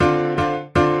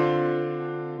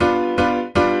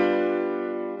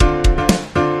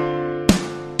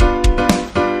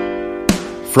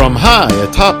From high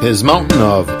atop his mountain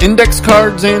of index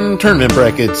cards and tournament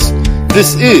brackets,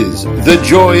 this is The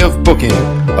Joy of Booking,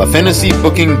 a fantasy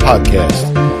booking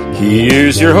podcast.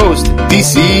 Here's your host,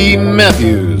 DC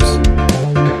Matthews.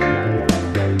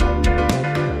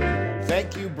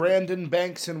 Thank you, Brandon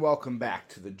Banks, and welcome back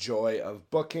to The Joy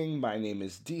of Booking. My name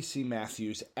is DC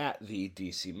Matthews at the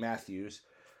DC Matthews.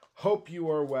 Hope you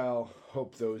are well.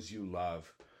 Hope those you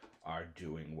love are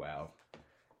doing well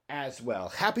as well.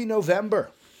 Happy November.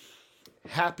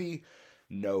 Happy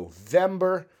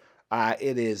November.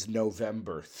 It is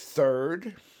November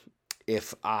 3rd,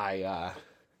 if I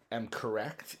am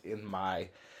correct in my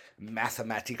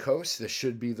mathematicos. This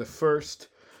should be the first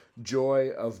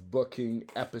Joy of Booking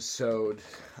episode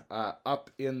up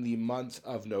in the month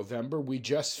of November. We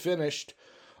just finished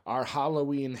our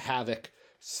Halloween Havoc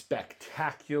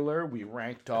Spectacular. We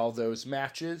ranked all those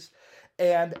matches.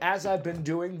 And as I've been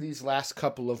doing these last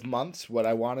couple of months, what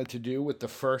I wanted to do with the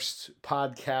first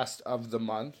podcast of the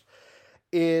month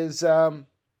is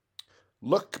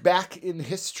look back in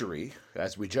history,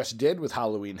 as we just did with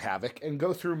Halloween Havoc, and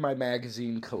go through my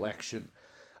magazine collection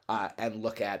and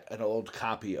look at an old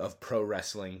copy of Pro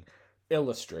Wrestling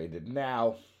Illustrated.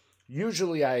 Now,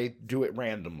 usually I do it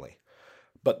randomly,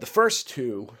 but the first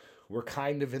two were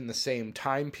kind of in the same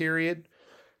time period,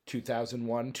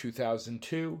 2001,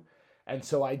 2002, and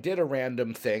so I did a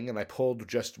random thing, and I pulled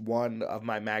just one of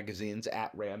my magazines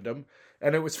at random,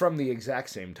 and it was from the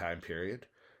exact same time period,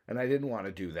 and I didn't want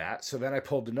to do that. So then I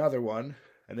pulled another one,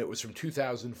 and it was from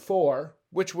 2004,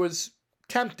 which was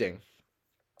tempting.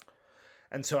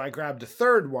 And so I grabbed a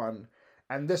third one,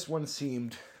 and this one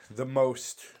seemed the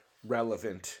most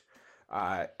relevant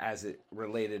as it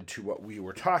related to what we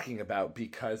were talking about,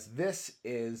 because this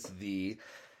is the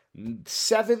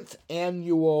 7th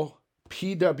annual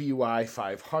PWI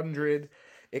 500.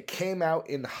 It came out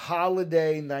in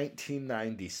holiday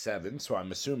 1997, so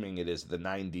I'm assuming it is the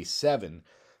 97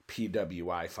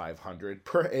 PWI 500.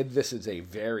 This is a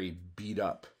very beat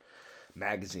up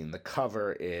magazine. The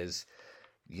cover is,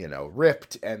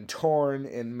 ripped and torn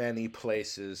in many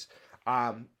places.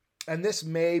 And this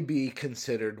may be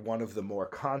considered one of the more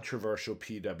controversial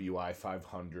PWI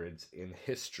 500s in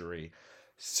history,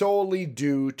 solely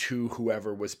due to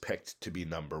whoever was picked to be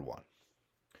number one.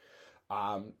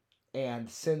 And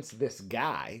since this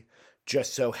guy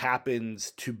just so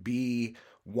happens to be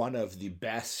one of the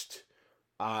best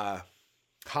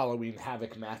Halloween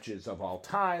Havoc matches of all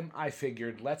time, I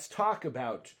figured let's talk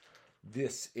about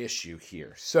this issue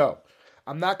here. So,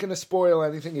 I'm not going to spoil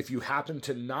anything. If you happen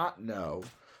to not know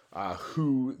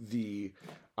who the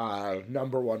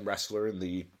number one wrestler in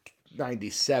the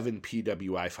 97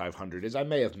 PWI 500 is, I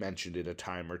may have mentioned it a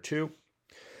time or two.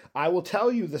 I will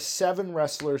tell you the 7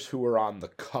 wrestlers who are on the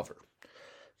cover.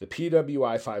 The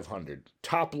PWI 500.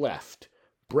 Top left,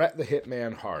 Bret the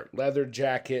Hitman Hart. Leather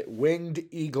jacket, winged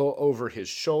eagle over his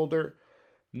shoulder.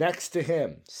 Next to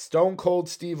him, Stone Cold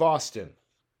Steve Austin.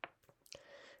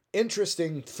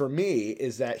 Interesting for me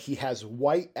is that he has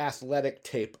white athletic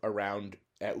tape around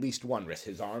at least one wrist.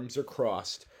 His arms are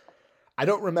crossed. I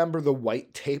don't remember the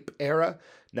white tape era.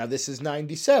 Now, this is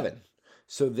 97.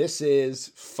 So this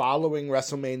is following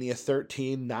WrestleMania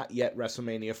 13, not yet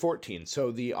WrestleMania 14. So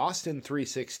the Austin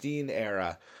 316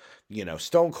 era,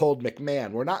 Stone Cold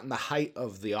McMahon, we're not in the height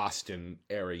of the Austin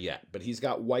era yet, but he's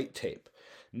got white tape.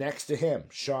 Next to him,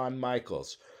 Shawn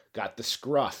Michaels, got the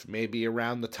scruff, maybe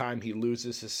around the time he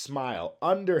loses his smile.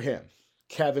 Under him,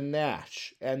 Kevin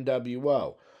Nash,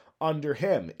 NWO. Under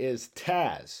him is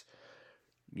Taz,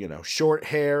 short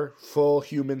hair, full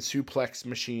human suplex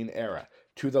machine era.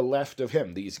 To the left of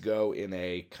him, these go in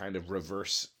a kind of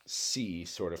reverse C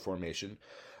sort of formation.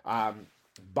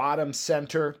 Bottom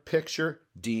center picture,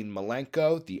 Dean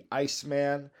Malenko, the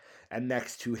Iceman, and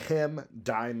next to him,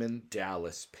 Diamond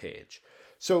Dallas Page.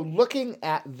 So looking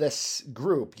at this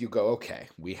group, you go, okay,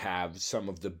 we have some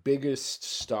of the biggest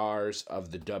stars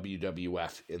of the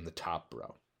WWF in the top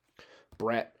row.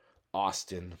 Bret,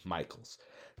 Austin, Michaels.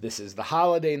 This is the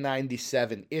Holiday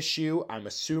 97 issue. I'm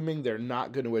assuming they're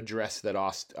not going to address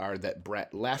that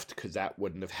Bret left, because that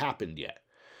wouldn't have happened yet.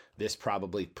 This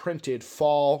probably printed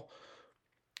fall,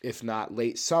 if not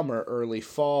late summer, early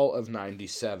fall of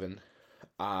 97.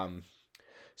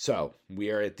 So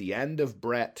we are at the end of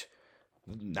Bret.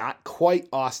 Not quite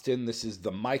Austin. This is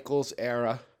the Michaels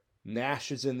era.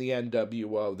 Nash is in the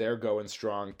NWO. They're going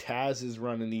strong. Taz is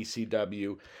running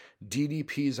ECW.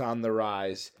 DDP's on the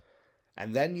rise.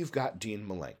 And then you've got Dean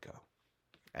Malenko.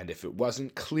 And if it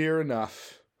wasn't clear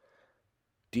enough,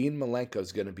 Dean Malenko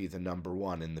is going to be the number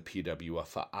one in the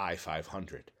PWI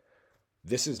 500.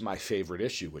 This is my favorite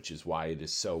issue, which is why it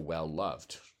is so well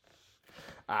loved.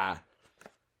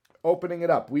 opening it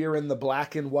up, we are in the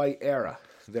black and white era.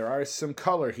 There are some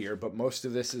color here, but most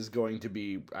of this is going to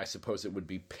be, I suppose it would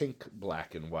be pink,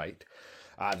 black, and white.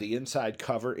 The inside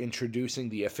cover introducing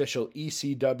the official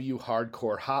ECW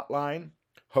Hardcore Hotline,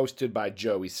 hosted by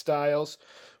Joey Styles.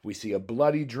 We see a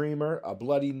bloody Dreamer, a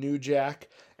bloody New Jack,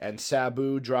 and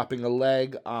Sabu dropping a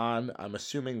leg on, I'm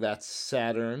assuming that's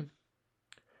Saturn.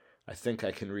 I think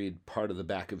I can read part of the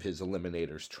back of his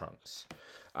Eliminator's trunks.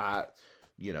 The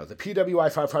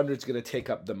PWI 500 is going to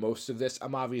take up the most of this.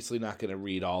 I'm obviously not going to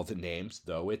read all the names,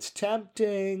 though it's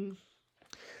tempting.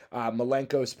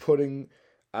 Malenko's putting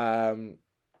Rey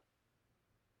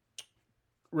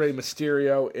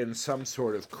Mysterio in some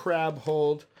sort of crab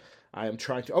hold. I am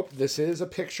trying to... Oh, this is a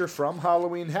picture from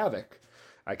Halloween Havoc.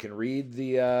 I can read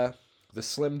the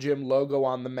Slim Jim logo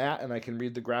on the mat, and I can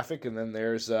read the graphic, and then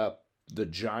there's the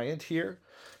Giant here.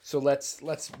 So let's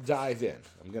dive in.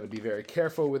 I'm going to be very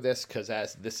careful with this because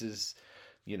as this is,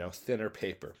 thinner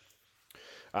paper.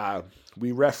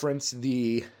 We reference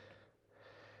the,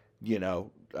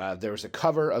 there was a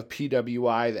cover of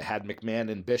PWI that had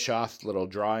McMahon and Bischoff, little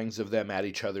drawings of them at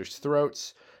each other's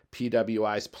throats.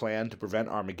 PWI's plan to prevent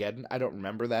Armageddon. I don't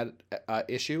remember that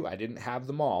issue. I didn't have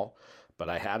them all, but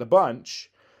I had a bunch.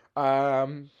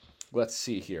 Let's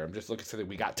see here. I'm just looking for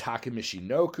we got Takamichi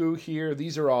Noku here.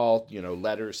 These are all,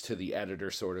 letters to the editor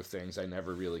sort of things I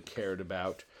never really cared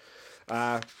about.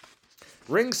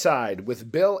 Ringside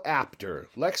with Bill Apter.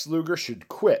 Lex Luger should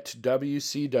quit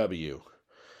WCW.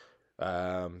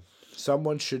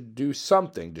 Someone should do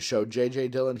something to show J.J.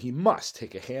 Dillon he must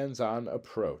take a hands-on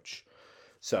approach.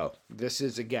 So this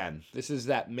is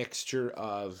that mixture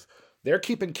of... They're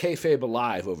keeping kayfabe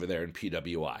alive over there in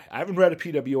PWI. I haven't read a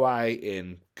PWI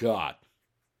in,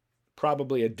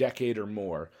 probably a decade or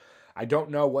more. I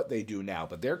don't know what they do now,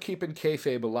 but they're keeping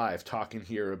kayfabe alive, talking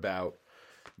here about,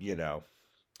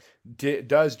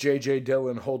 does J.J.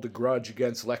 Dillon hold a grudge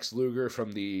against Lex Luger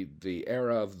from the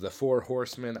era of the Four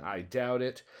Horsemen? I doubt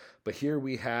it. But here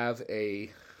we have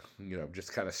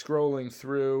just kind of scrolling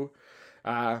through...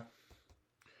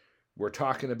 We're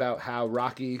talking about how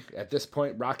Rocky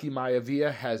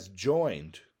Maivia has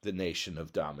joined the Nation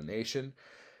of Domination.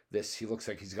 He looks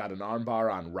like he's got an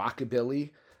armbar on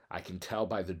Rockabilly. I can tell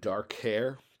by the dark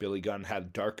hair. Billy Gunn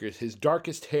had his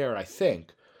darkest hair, I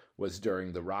think, was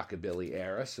during the Rockabilly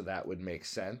era, so that would make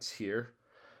sense here.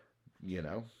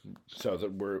 So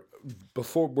that we're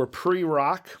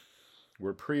pre-rock.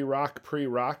 We're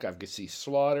pre-rock. I can see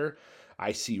Slaughter.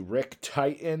 I see Rick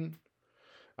Titan.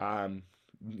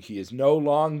 He is no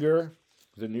longer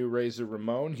the new Razor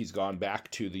Ramon. He's gone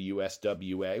back to the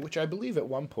USWA, which I believe at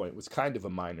one point was kind of a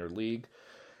minor league.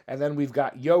 And then we've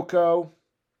got Yoko.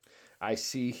 I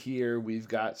see here we've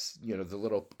got, the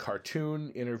little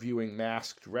cartoon interviewing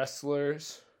masked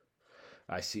wrestlers.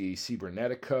 I see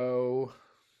Cibernetico.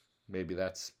 Maybe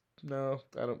that's... No,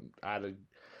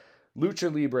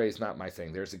 Lucha Libre is not my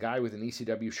thing. There's a guy with an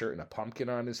ECW shirt and a pumpkin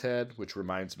on his head, which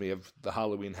reminds me of the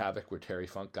Halloween Havoc where Terry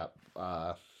Funk got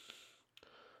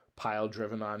pile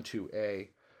driven onto a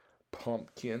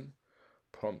pumpkin.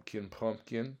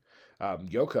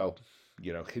 Yoko,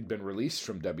 he'd been released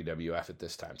from WWF at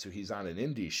this time, so he's on an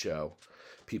indie show.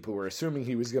 People were assuming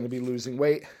he was going to be losing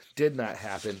weight. Did not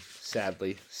happen,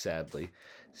 sadly.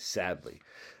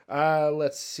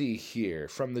 Let's see here.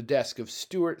 From the desk of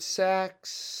Stuart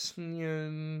Sachs.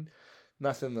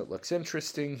 Nothing that looks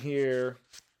interesting here.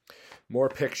 More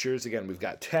pictures. Again, we've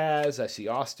got Taz. I see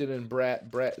Austin and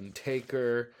Brett and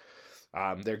Taker.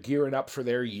 They're gearing up for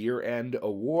their year-end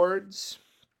awards.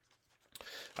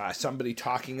 Somebody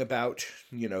talking about,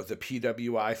 the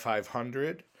PWI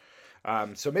 500.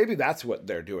 So maybe that's what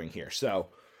they're doing here. So,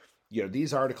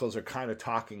 these articles are kind of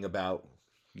talking about,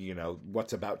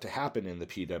 what's about to happen in the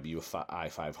PWI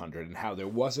 500 and how there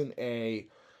wasn't a,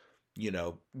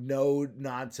 no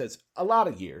nonsense. A lot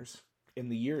of years, in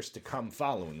the years to come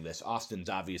following this, Austin's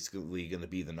obviously going to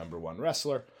be the number one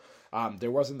wrestler.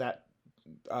 There wasn't that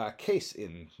case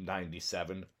in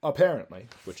 97, apparently,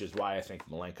 which is why I think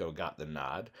Malenko got the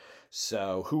nod.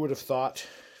 So who would have thought,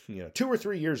 2 or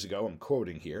 3 years ago, I'm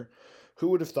quoting here, who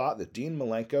would have thought that Dean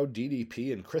Malenko,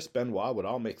 DDP, and Chris Benoit would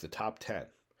all make the top 10?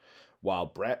 While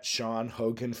Brett, Shawn,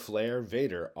 Hogan, Flair,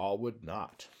 Vader all would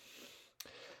not.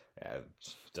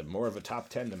 It's more of a top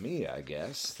 10 to me, I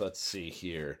guess. Let's see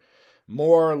here.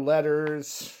 More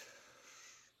letters.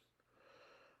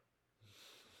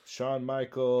 Shawn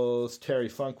Michaels, Terry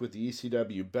Funk with the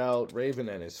ECW belt, Raven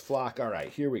and his flock. All right,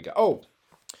 here we go. Oh,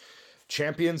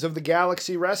 Champions of the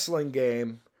Galaxy wrestling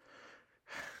game.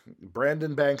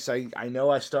 Brandon Banks, I know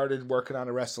I started working on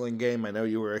a wrestling game. I know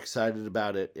you were excited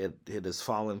about it. It has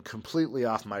fallen completely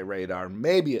off my radar.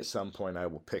 Maybe at some point I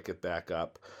will pick it back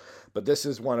up. But this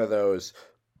is one of those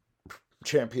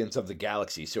Champions of the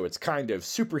Galaxy. So it's kind of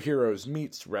superheroes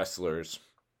meets wrestlers.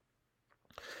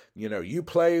 You know, you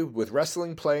play with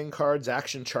wrestling playing cards,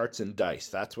 action charts, and dice.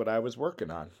 That's what I was working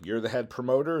on. You're the head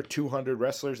promoter, 200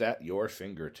 wrestlers at your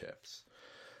fingertips.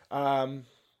 All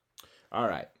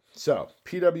right. So,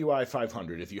 PWI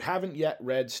 500. If you haven't yet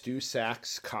read Stu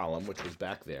Sack's column, which was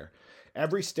back there,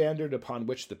 every standard upon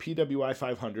which the PWI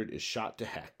 500 is shot to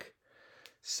heck.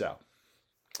 So,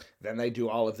 then they do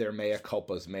all of their mea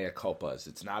culpas.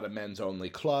 It's not a men's-only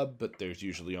club, but there's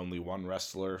usually only one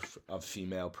wrestler of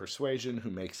female persuasion who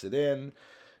makes it in.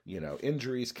 You know,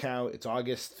 injuries count. It's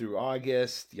August through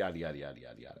August, yada, yada, yada,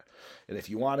 yada, yada. And if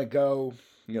you want to go,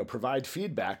 you know, provide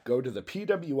feedback, go to the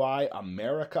PWI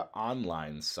America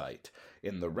Online site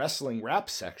in the Wrestling Wrap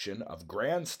section of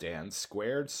Grandstand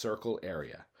Squared Circle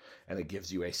area. And it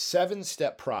gives you a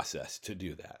 7-step process to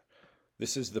do that.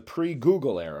 This is the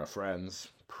pre-Google era, friends.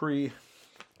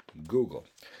 Pre-Google.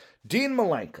 Dean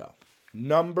Malenko,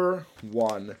 number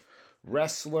 1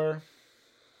 wrestler,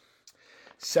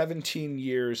 17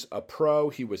 years a pro.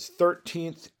 He was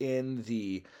 13th in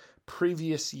the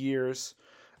previous years.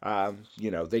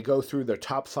 You know, they go through their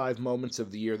top 5 moments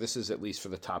of the year. This is at least for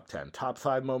the top 10. Top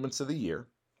 5 moments of the year.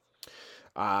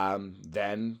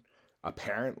 Then,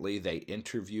 apparently, they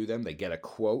interview them. They get a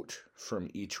quote from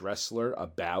each wrestler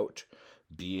about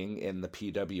being in the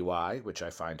PWI, which I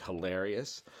find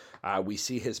hilarious. We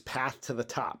see his path to the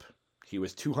top. He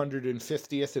was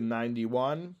 250th in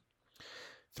 91,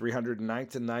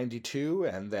 309th in 92,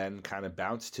 and then kind of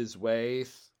bounced his way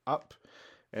up,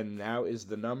 and now is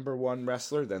the number 1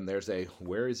 wrestler. Then there's a,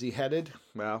 where is he headed?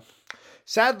 Well,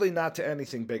 sadly not to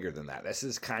anything bigger than that. This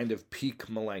is kind of peak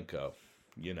Malenko.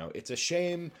 You know, it's a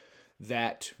shame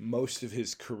that most of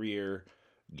his career,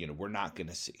 you know, we're not going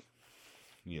to see.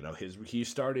 You know, he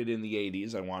started in the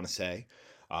 80s, I want to say,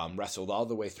 wrestled all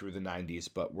the way through the 90s,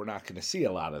 but we're not going to see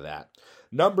a lot of that.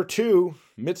 Number 2,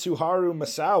 Mitsuharu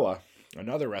Misawa,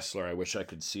 another wrestler I wish I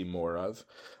could see more of,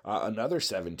 another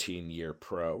 17-year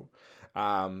pro.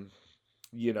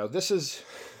 You know, this is,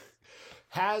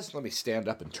 let me stand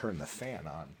up and turn the fan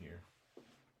on here.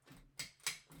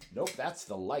 Nope, that's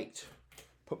the light.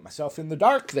 Put myself in the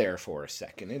dark there for a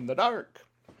second, in the dark.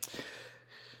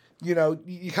 You know,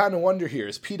 you kind of wonder here,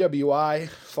 is PWI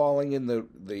falling in the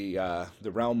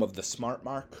realm of the smart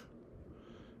mark?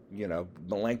 You know,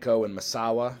 Malenko and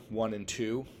Misawa, 1 and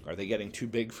 2. Are they getting too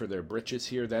big for their britches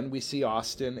here? Then we see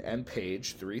Austin and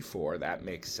Page, 3, 4. That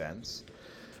makes sense.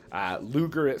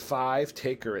 Luger at 5,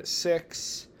 Taker at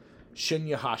 6.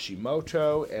 Shinya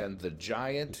Hashimoto and the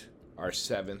Giant are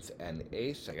 7th and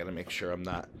 8th. I got to make sure I'm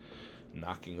not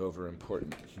knocking over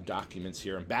important documents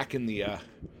here. I'm back in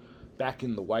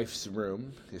the wife's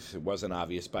room, if it wasn't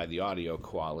obvious by the audio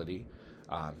quality.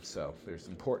 So there's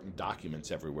important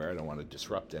documents everywhere. I don't want to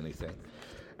disrupt anything.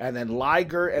 And then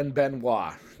Liger and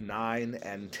Benoit, 9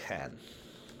 and 10.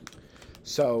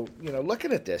 So, you know,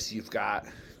 looking at this, you've got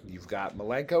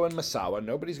Malenko and Misawa.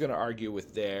 Nobody's going to argue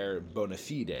with their bona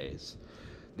fides.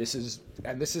 This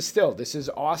is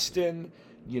Austin.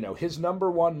 You know, his number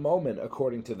 1 moment,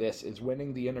 according to this, is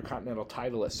winning the Intercontinental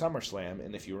title at SummerSlam.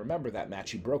 And if you remember that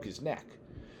match, he broke his neck.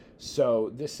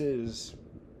 So this is,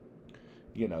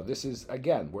 you know,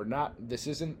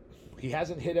 he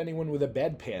hasn't hit anyone with a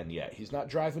bedpan yet. He's not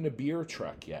driving a beer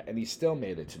truck yet. And he still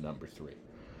made it to number 3.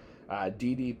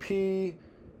 DDP,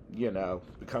 you know,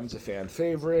 becomes a fan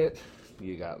favorite.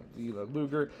 You got, you know,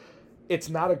 Luger. It's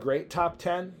not a great top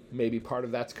 10. Maybe part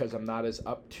of that's because I'm not as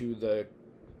up to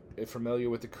familiar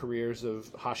with the careers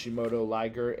of Hashimoto,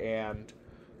 Liger, and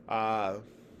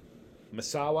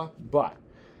Misawa, but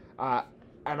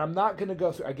and I'm not going to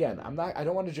go through again. I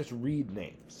don't want to just read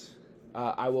names.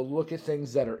 I will look at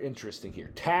things that are interesting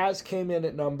here. Taz came in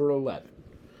at number 11.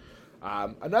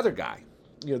 Another guy.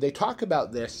 You know, they talk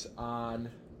about this on.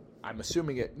 I'm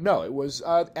assuming it. No, it was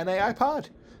NAI Pod,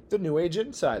 the New Age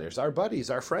Insiders, our buddies,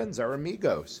 our friends, our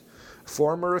amigos,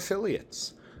 former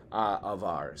affiliates of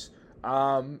ours.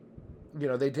 You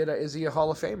know, they did is he a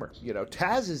Hall of Famer? You know,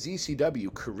 Taz's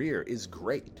ECW career is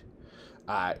great.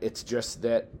 It's just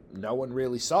that no one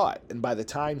really saw it. And by the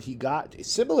time he got,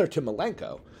 similar to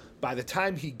Malenko, by the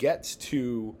time he gets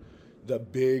to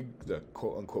the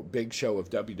quote-unquote big show of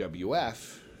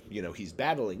WWF, you know, he's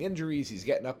battling injuries, he's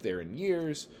getting up there in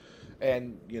years,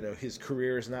 and, you know, his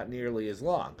career is not nearly as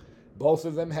long. Both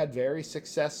of them had very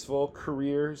successful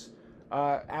careers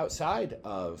outside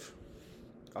of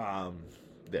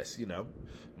this, you know.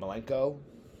 Malenko,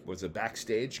 was a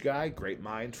backstage guy, great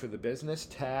mind for the business.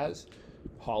 Taz,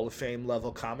 Hall of Fame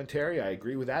level commentary. I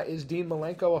agree with that. Is Dean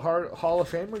Malenko a Hall of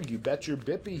Famer? You bet your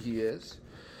bippy he is.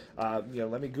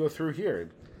 Let me go through here.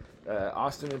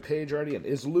 Austin and Paige already in.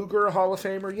 Is Luger a Hall of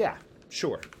Famer? Yeah,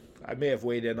 sure. I may have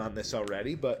weighed in on this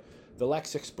already, but the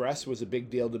Lex Express was a big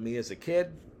deal to me as a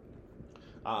kid.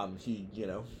 He,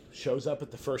 shows up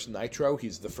at the first Nitro.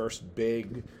 He's the first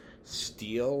big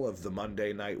steal of the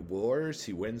Monday Night Wars.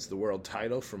 He wins the world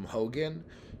title from Hogan.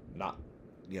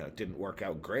 Didn't work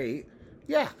out great.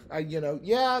 Yeah,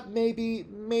 maybe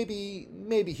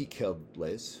he killed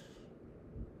Liz.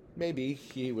 Maybe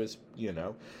he was,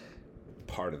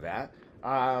 part of that.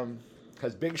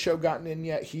 Has Big Show gotten in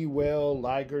yet? He will.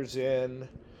 Liger's in.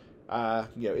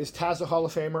 Is Taz a Hall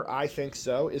of Famer? I think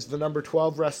so. Is the number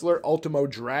 12 wrestler Ultimo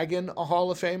Dragon a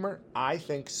Hall of Famer? I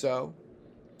think so.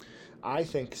 I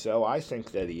think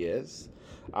that he is.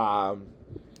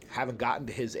 Haven't gotten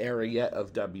to his era yet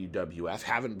of WWF.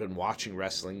 Haven't been watching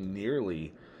wrestling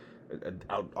nearly,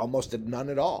 almost none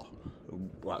at all.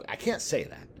 Well, I can't say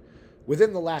that.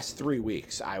 Within the last 3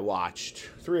 weeks,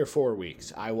 3 or 4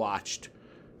 weeks, I watched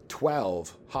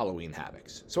 12 Halloween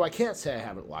Havocs. So I can't say I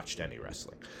haven't watched any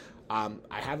wrestling. I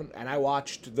haven't, and I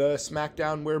watched the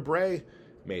SmackDown where Bray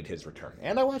made his return.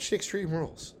 And I watched Extreme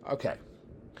Rules. Okay.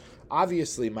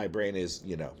 Obviously, my brain is,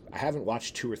 I haven't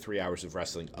watched 2 or 3 hours of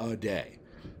wrestling a day.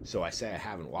 So I say I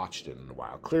haven't watched it in a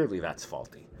while. Clearly, that's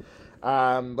faulty.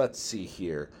 Let's see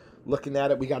here. Looking at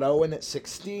it, we got Owen at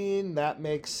 16. That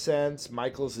makes sense.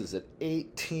 Michaels is at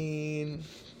 18.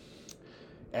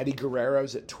 Eddie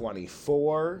Guerrero's at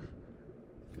 24.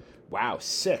 Wow,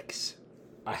 6.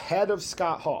 Ahead of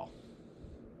Scott Hall.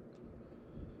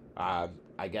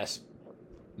 I guess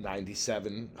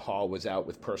 97, Hall was out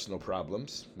with personal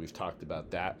problems. We've talked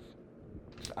about that.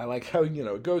 I like how,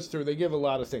 it goes through. They give a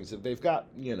lot of things. If they've got,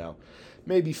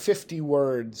 maybe 50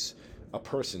 words a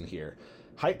person here.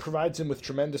 Height provides him with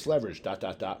tremendous leverage, ...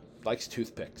 Likes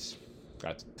toothpicks.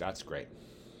 That's great.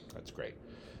 That's great.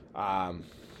 All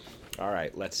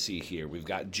right, let's see here. We've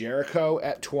got Jericho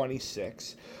at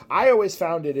 26. I always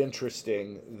found it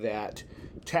interesting that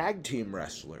tag team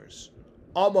wrestlers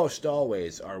almost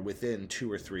always are within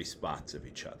 2 or 3 spots of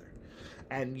each other.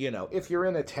 And, if you're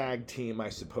in a tag team, I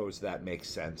suppose that makes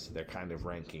sense. They're kind of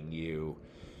ranking you,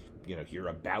 you're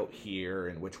about here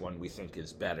and which one we think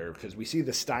is better. Because we see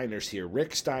the Steiners here.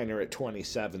 Rick Steiner at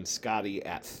 27, Scotty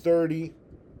at 30.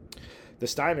 The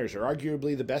Steiners are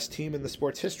arguably the best team in the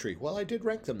sport's history. Well, I did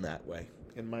rank them that way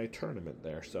in my tournament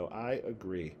there, so I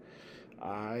agree.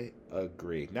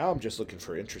 Now I'm just looking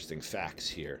for interesting facts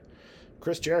here.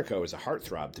 Chris Jericho is a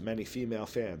heartthrob to many female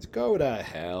fans. Go to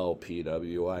hell,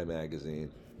 PWI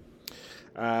Magazine.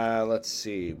 Let's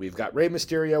see. We've got Rey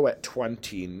Mysterio at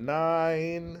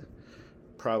 29.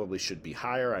 Probably should be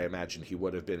higher. I imagine he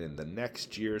would have been in the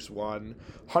next year's one.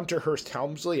 Hunter Hearst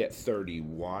Helmsley at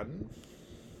 31.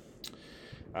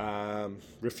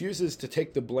 Refuses to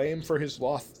take the blame for his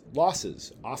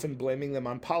losses, often blaming them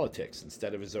on politics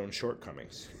instead of his own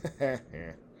shortcomings.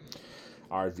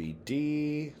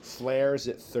 RVD, Flair's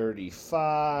at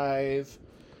 35.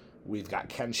 We've got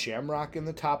Ken Shamrock in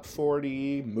the top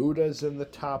 40. Muda's in the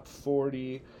top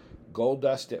 40.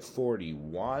 Goldust at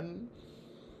 41.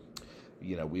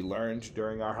 We learned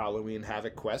during our Halloween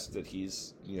Havoc quest that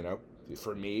he's,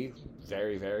 for me,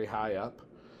 very, very high up.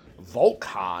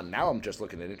 Volkan, now I'm just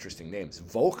looking at interesting names.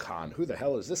 Volkan, who the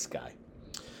hell is this guy?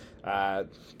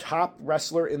 Top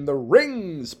wrestler in the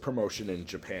Rings promotion in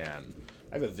Japan.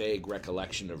 I have a vague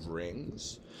recollection of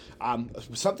Rings.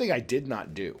 Something I did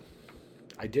not do.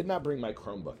 I did not bring my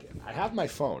Chromebook in. I have my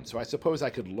phone, so I suppose I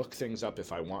could look things up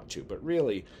if I want to. But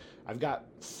really, I've got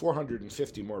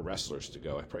 450 more wrestlers to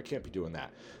go. I probably can't be doing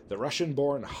that. The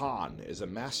Russian-born Han is a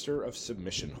master of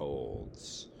submission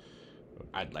holds.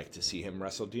 I'd like to see him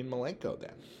wrestle Dean Malenko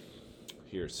then.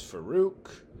 Here's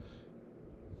Farouk.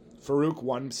 Farouk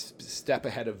one step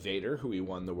ahead of Vader, who he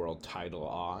won the world title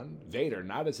on. Vader,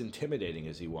 not as intimidating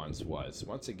as he once was.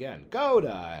 Once again, go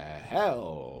to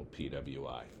hell,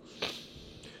 PWI.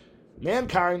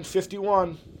 Mankind,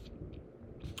 51.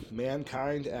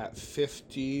 Mankind at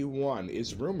 51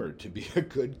 is rumored to be a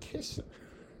good kisser.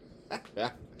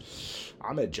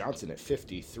 Ahmed Johnson at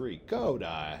 53. Go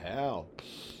to hell.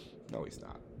 No, he's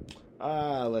not.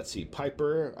 Let's see.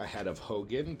 Piper ahead of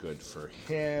Hogan. Good for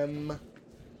him.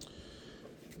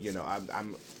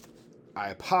 I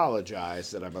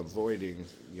apologize that I'm avoiding,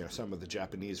 some of the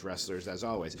Japanese wrestlers as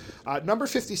always. Number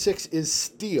 56 is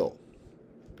Steel.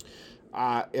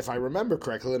 If I remember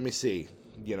correctly, let me see.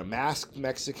 masked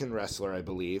Mexican wrestler, I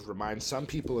believe, reminds some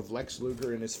people of Lex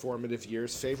Luger in his formative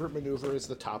years. Favorite maneuver is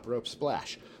the top rope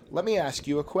splash. Let me ask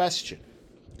you a question,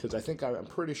 because I'm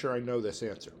pretty sure I know this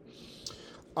answer.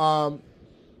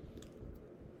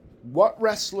 What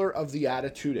wrestler of the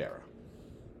Attitude Era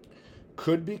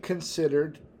could be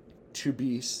considered to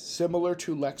be similar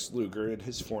to Lex Luger in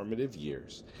his formative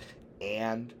years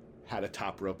and had a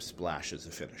top rope splash as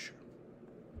a finisher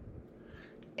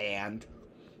and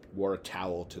wore a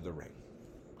towel to the ring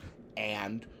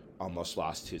and almost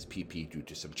lost his PP due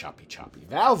to some choppy?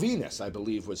 Val Venis, I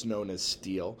believe, was known as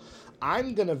Steel.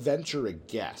 I'm going to venture a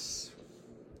guess,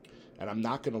 and I'm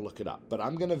not going to look it up, but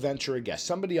I'm going to venture a guess.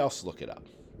 Somebody else look it up.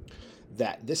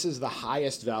 That this is the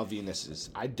highest Val Venis is.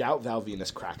 I doubt Val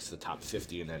Venis cracks the top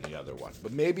 50 in any other one,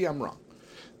 but maybe I'm wrong.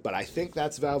 But I think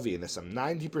that's Val Venis. I'm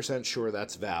 90% sure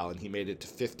that's Val, and he made it to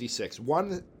 56.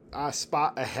 One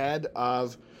spot ahead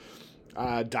of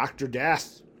Dr.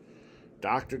 Death.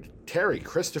 Dr. Terry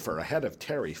Christopher ahead of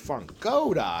Terry Funk.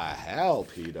 Go to hell,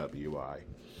 PWI.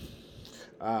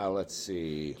 Let's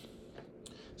see.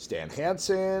 Stan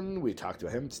Hansen. We talked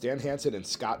about him. Stan Hansen and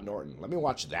Scott Norton. Let me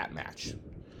watch that match.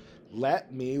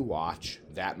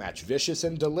 Vicious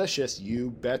and Delicious.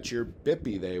 You bet your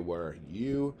bippy they were.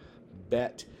 You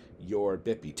bet your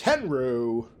bippy.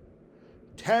 Tenru.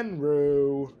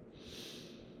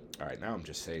 All right, now I'm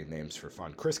just saying names for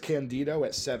fun. Chris Candido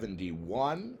at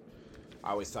 71. I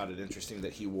always thought it interesting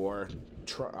that he wore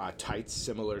tights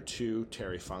similar to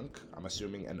Terry Funk. I'm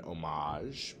assuming an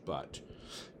homage, but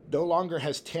no longer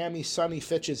has Tammy Sunny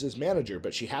Fitch as his manager,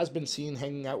 but she has been seen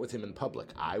hanging out with him in public.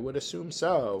 I would assume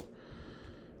so.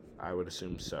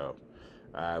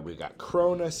 We got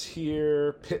Cronus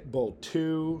here, Pitbull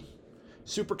 2,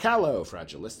 Super Callow,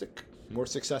 Fragilistic, more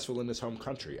successful in his home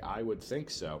country. I would think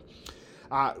so.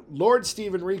 Lord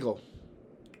Steven Regal,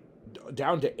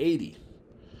 down to 80.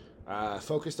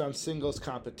 Focused on singles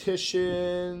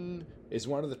competition, is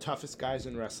one of the toughest guys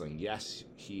in wrestling. Yes,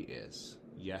 he is.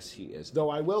 Though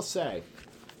I will say,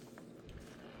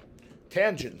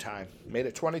 tangent time. Made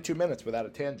it 22 minutes without a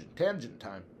tangent. Tangent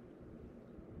time.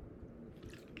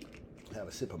 Have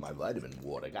a sip of my vitamin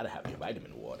water. Gotta have your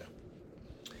vitamin water.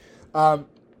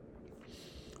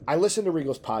 I listen to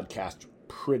Regal's podcast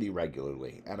pretty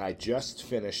regularly, and I just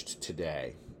finished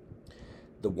today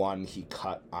the one he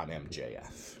cut on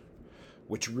MJF,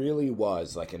 which really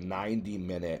was like a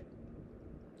 90-minute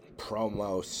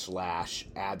promo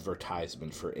 /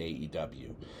 advertisement for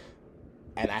AEW.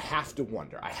 And I have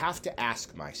to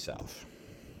ask myself,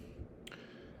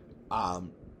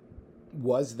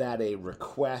 was that a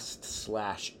request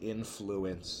 /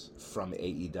 influence from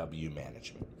AEW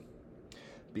management?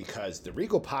 Because the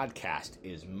Regal podcast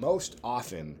is most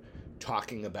often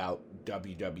talking about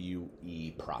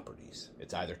WWE properties.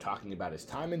 It's either talking about his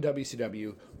time in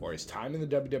WCW or his time in the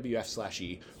WWF /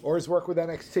 E or his work with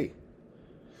NXT.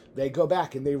 They go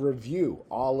back and they review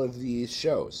all of these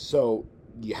shows. So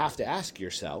you have to ask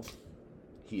yourself,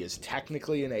 he is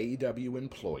technically an AEW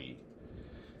employee.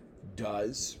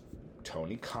 Does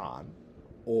Tony Khan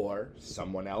or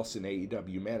someone else in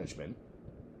AEW management,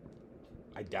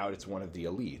 I doubt it's one of the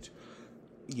elite,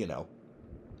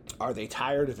 are they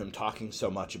tired of him talking so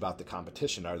much about the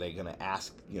competition? Are they going to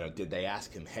ask, did they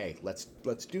ask him, hey, let's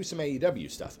do some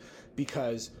AEW stuff?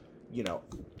 Because,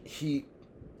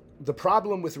 the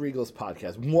problem with Regal's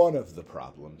podcast, one of the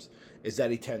problems, is that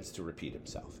he tends to repeat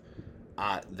himself.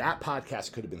 That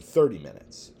podcast could have been 30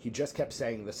 minutes. He just kept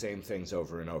saying the same things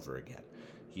over and over again.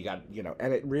 He got,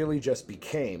 and it really just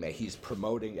became he's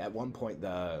promoting, at one point,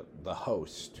 the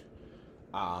host,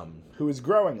 who is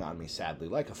growing on me, sadly.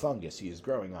 Like a fungus, he is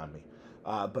growing on me.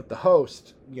 But the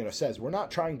host, says, we're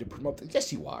not trying to promote this.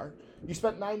 Yes, you are. You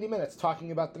spent 90 minutes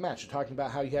talking about the match. You're talking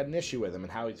about how you had an issue with him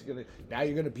and how now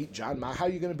you're going to beat John Moxley. How are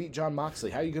you going to beat John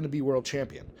Moxley? How are you going to be world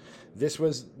champion? This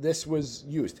was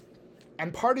used.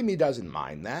 And part of me doesn't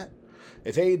mind that.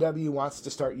 If AEW wants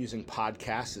to start using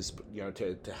podcasts as,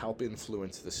 to help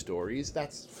influence the stories,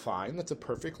 that's fine. That's a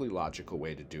perfectly logical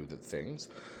way to do the things.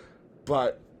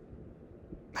 But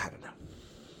I don't know.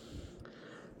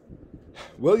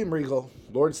 William Regal,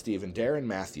 Lord Steven, Darren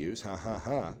Matthews,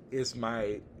 is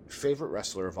my favorite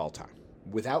wrestler of all time,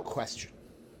 without question.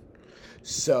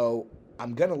 So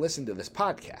I'm going to listen to this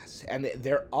podcast, and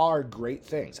there are great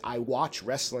things. I watch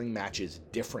wrestling matches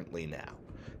differently now,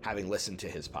 having listened to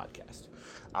his podcast,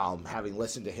 having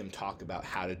listened to him talk about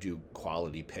how to do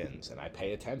quality pins, and I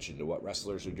pay attention to what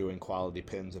wrestlers are doing quality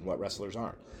pins and what wrestlers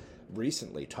aren't.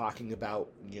 Recently, talking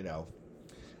about,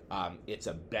 it's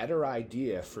a better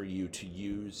idea for you to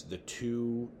use the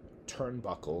two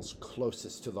turnbuckles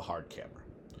closest to the hard camera,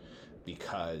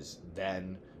 because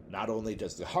then not only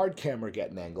does the hard camera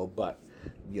get an angle, but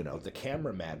the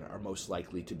cameramen are most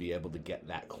likely to be able to get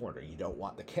that corner. You don't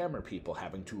want the camera people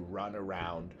having to run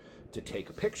around to take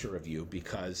a picture of you,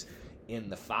 because in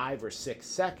the 5 or 6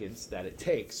 seconds that it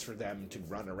takes for them to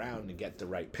run around and get the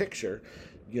right picture,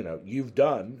 you've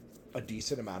done a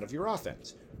decent amount of your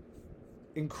offense.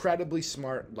 Incredibly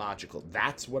smart, logical.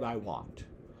 That's what I want.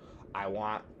 I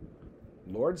want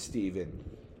Lord Steven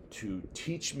to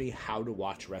teach me how to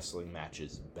watch wrestling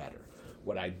matches better.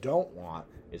 What I don't want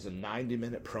is a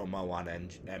 90-minute promo on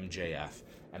MJF,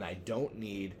 and I don't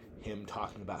need him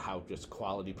talking about how just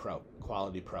quality pro,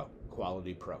 quality pro,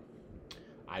 quality pro.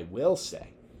 I will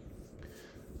say,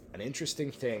 an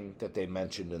interesting thing that they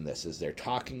mentioned in this is they're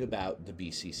talking about the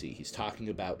BCC. He's talking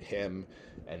about him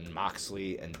and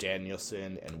Moxley and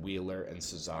Danielson and Wheeler and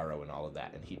Cesaro and all of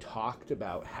that. And he talked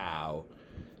about how,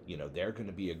 they're going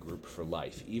to be a group for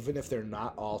life, even if they're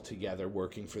not all together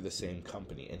working for the same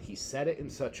company. And he said it in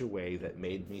such a way that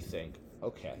made me think,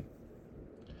 okay,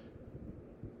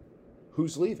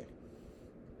 who's leaving?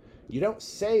 You don't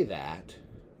say that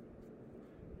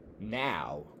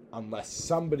now unless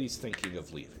somebody's thinking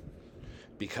of leaving,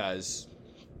 because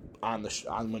on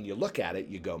when you look at it,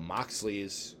 you go, Moxley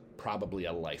is probably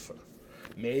a lifer.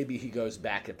 Maybe he goes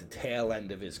back at the tail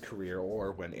end of his career,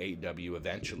 or when AEW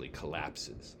eventually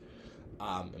collapses,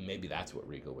 and maybe that's what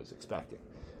Regal was expecting.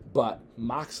 But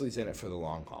Moxley's in it for the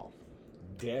long haul.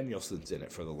 Danielson's in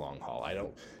it for the long haul.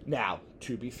 Now,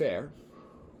 to be fair,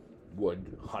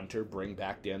 would Hunter bring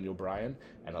back Daniel Bryan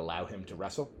and allow him to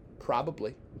wrestle?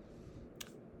 Probably.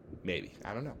 Maybe.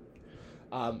 I don't know.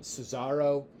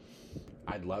 Cesaro,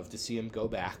 I'd love to see him go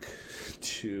back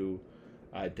to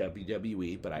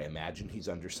WWE, but I imagine he's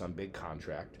under some big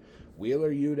contract.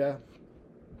 Wheeler Yuta,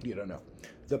 you don't know.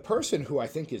 The person who I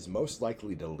think is most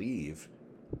likely to leave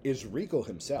is Regal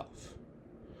himself.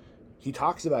 He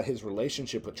talks about his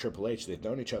relationship with Triple H. They've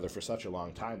known each other for such a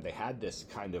long time. They had this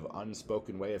kind of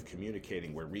unspoken way of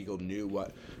communicating where Regal knew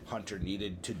what Hunter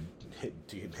needed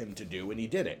him to do, and he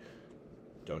did it.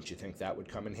 Don't you think that would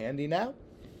come in handy now?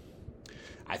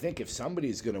 I think if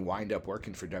somebody's going to wind up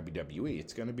working for WWE,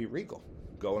 it's going to be Regal.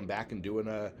 Going back and doing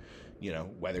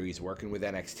whether he's working with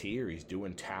NXT or he's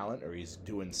doing talent or he's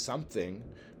doing something,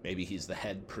 maybe he's the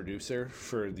head producer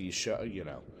for the show,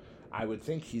 I would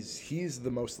think he's the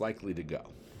most likely to go.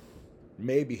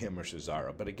 Maybe him or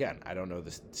Cesaro, but again, I don't know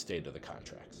the state of the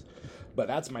contracts. But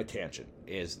that's my tangent,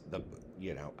 is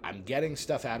I'm getting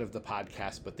stuff out of the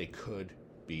podcast, but they could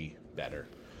be better.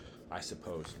 I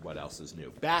suppose what else is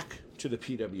new? Back to the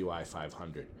PWI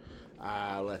 500.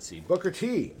 Let's see. Booker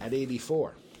T at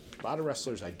 84. A lot of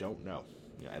wrestlers I don't know.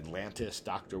 Atlantis,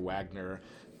 Dr. Wagner,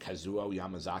 Kazuo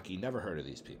Yamazaki. Never heard of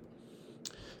these people.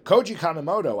 Koji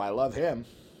Kanemoto, I love him.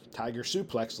 Tiger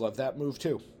Suplex, love that move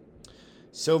too.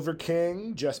 Silver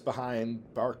King, just behind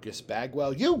Marcus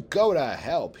Bagwell. You go to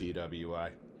hell, PWI.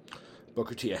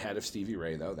 Booker T ahead of Stevie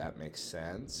Ray, though. That makes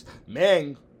sense.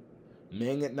 Ming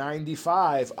at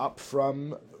 95, up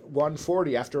from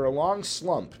 140 after a long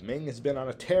slump. Ming has been on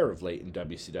a tear of late in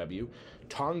WCW.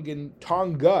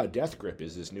 Tonga Death Grip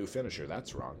is his new finisher.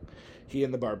 That's wrong. He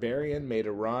and the Barbarian made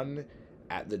a run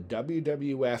at the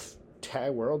WWF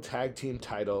World Tag Team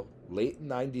title late in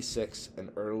 96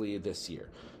 and early this year.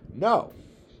 No,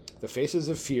 the Faces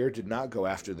of Fear did not go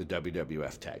after the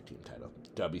WWF Tag Team title.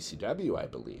 WCW, I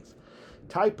believe.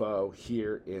 Typo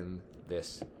here in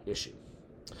this issue.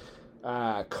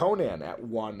 Conan at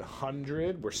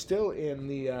 100. We're still in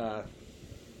the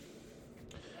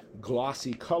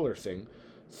glossy color thing.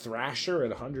 Thrasher at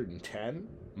 110.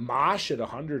 Mosh at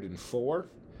 104.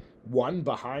 1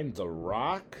 behind The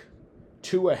Rock.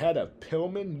 2 ahead of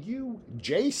Pillman.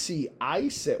 JC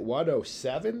Ice at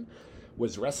 107.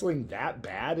 Was wrestling that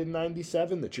bad in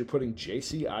 97 that you're putting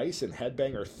JC Ice and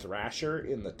Headbanger Thrasher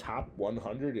in the top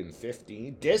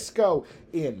 115? Disco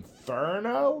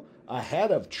Inferno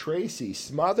ahead of Tracy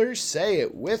Smothers? Say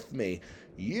it with me.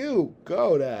 You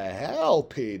go to hell,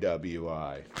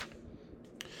 PWI.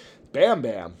 Bam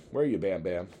Bam. Where are you, Bam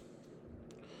Bam?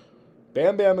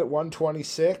 Bam Bam at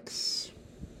 126.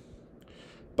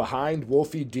 Behind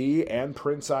Wolfie D and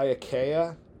Prince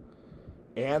Iakea.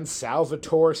 And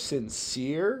Salvatore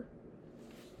Sincere.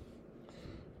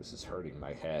 This is hurting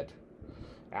my head.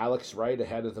 Alex Wright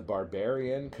ahead of the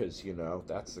Barbarian, because,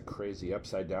 that's the crazy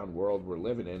upside-down world we're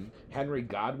living in. Henry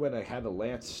Godwin ahead of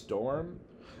Lance Storm.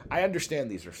 I understand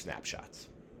these are snapshots.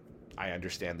 I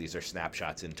understand these are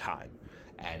snapshots in time.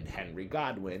 And Henry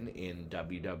Godwin in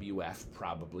WWF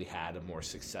probably had a more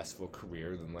successful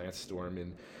career than Lance Storm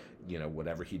in,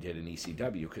 whatever he did in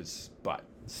ECW, but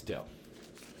still.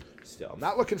 still. I'm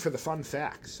not looking for the fun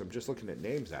facts. I'm just looking at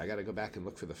names now. I got to go back and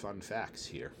look for the fun facts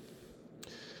here.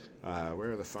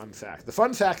 Where are the fun facts? The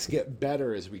fun facts get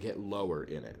better as we get lower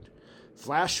in it.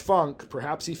 Flash Funk,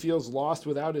 perhaps he feels lost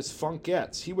without his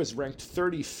Funkettes. He was ranked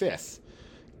 35th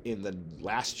in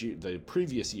the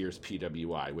previous year's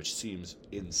PWI, which seems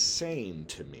insane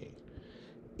to me.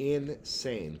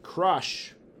 Insane.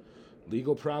 Crush,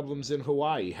 legal problems in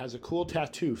Hawaii, has a cool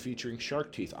tattoo featuring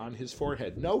shark teeth on his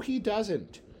forehead. No, he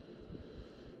doesn't.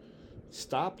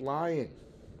 Stop lying.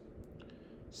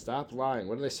 Stop lying.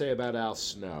 What do they say about Al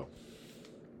Snow?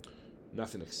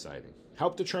 Nothing exciting.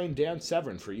 Helped to train Dan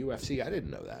Severn for UFC. I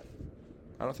didn't know that.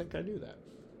 I don't think I knew that.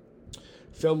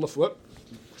 Phil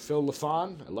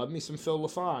LaFon. I love me some Phil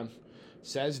LaFon.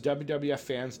 Says WWF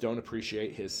fans don't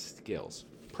appreciate his skills.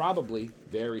 Probably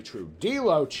very true.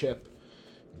 D'Lo Chip.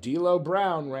 D'Lo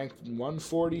Brown ranked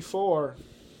 144.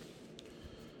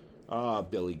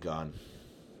 Billy Gunn.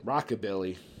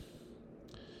 Rockabilly.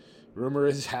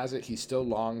 Rumor has it he still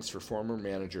longs for former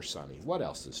manager Sonny. What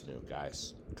else is new,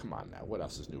 guys? Come on now. What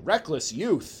else is new? Reckless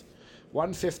Youth,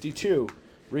 152.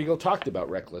 Regal talked about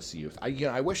Reckless Youth.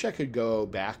 I wish I could go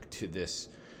back to this.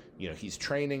 He's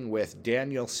training with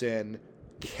Danielson,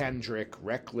 Kendrick,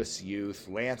 Reckless Youth,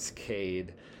 Lance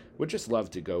Cade. Would just love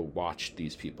to go watch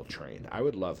these people train. I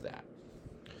would love that.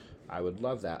 I would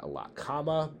love that a lot.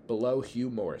 Comma below Hugh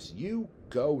Morris. You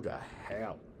go to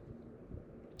hell.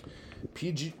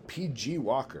 PG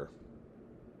Walker.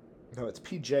 No, it's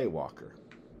PJ Walker.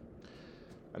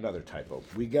 Another typo.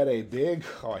 We get a big,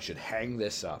 I should hang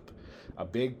this up. A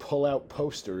big pull-out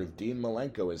poster of Dean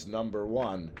Malenko as number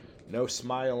 1. No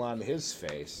smile on his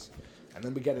face. And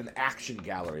then we get an action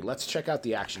gallery. Let's check out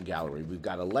the action gallery. We've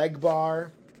got a leg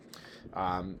bar.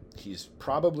 He's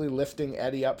probably lifting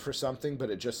Eddie up for something, but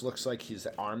it just looks like his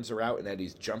arms are out and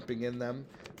Eddie's jumping in them.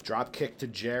 Drop kick to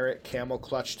Jarrett, camel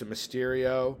clutch to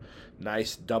Mysterio,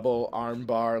 nice double arm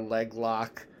bar leg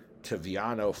lock to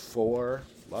Viano 4.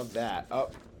 Love that.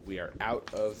 Oh, we are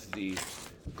out of the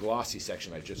glossy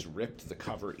section. I just ripped the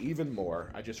cover even more.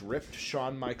 I just ripped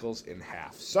Shawn Michaels in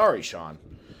half. Sorry, Shawn.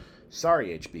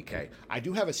 Sorry, HBK. I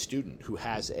do have a student who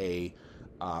has a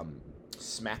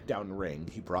SmackDown ring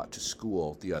he brought to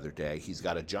school the other day. He's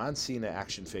got a John Cena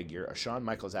action figure, a Shawn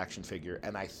Michaels action figure,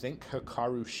 and I think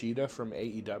Hikaru Shida from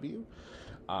AEW.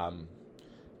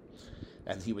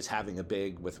 And he was having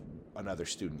with another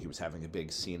student, he was having a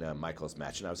big Cena-Michaels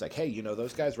match. And I was like, hey,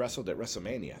 those guys wrestled at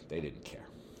WrestleMania. They didn't care.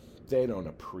 They don't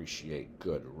appreciate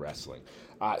good wrestling.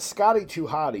 Scotty 2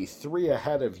 Hottie, 3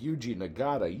 ahead of Yuji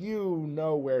Nagata. You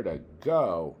know where to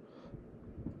go.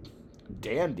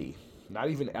 Dandy. Not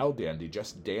even El Dandy,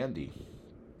 just Dandy.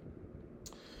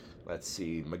 Let's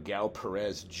see. Miguel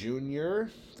Perez Jr.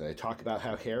 They talk about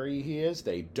how hairy he is.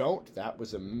 They don't. That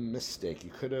was a mistake. You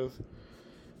could have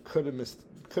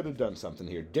done something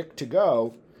here. Dick to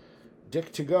Go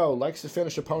likes to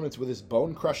finish opponents with his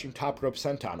bone-crushing top rope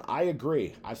senton. I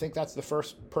agree. I think that's the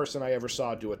first person I ever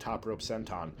saw do a top rope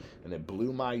senton, and it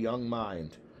blew my young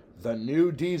mind. The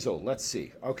New Diesel. Let's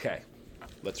see. Okay.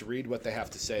 Let's read what they have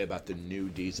to say about the New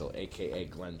Diesel, a.k.a.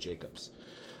 Glenn Jacobs.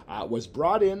 Was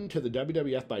brought into the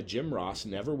WWF by Jim Ross,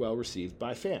 never well received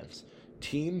by fans.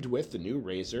 Teamed with the new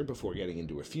Razor before getting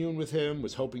into a feud with him,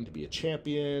 was hoping to be a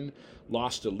champion,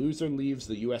 lost a loser leaves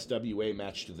the USWA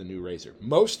match to the new Razor.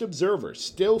 Most observers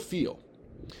still feel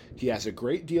he has a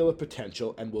great deal of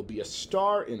potential and will be a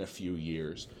star in a few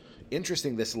years.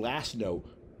 Interesting, this last note,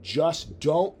 just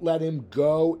don't let him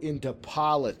go into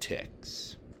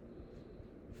politics.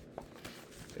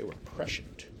 They were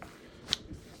prescient.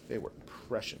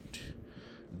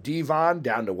 Devon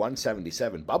down to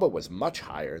 177. Bubba was much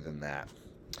higher than that.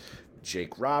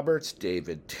 Jake Roberts,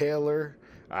 David Taylor,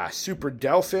 Super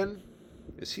Delphin.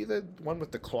 Is he the one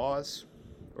with the claws?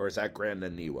 Or is that Grand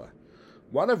Naniwa?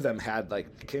 One of them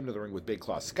came to the ring with big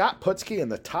claws. Scott Putski in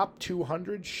the top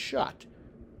 200. Shut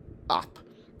up.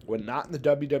 When not in the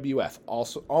WWF,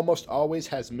 also almost always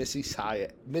has Missy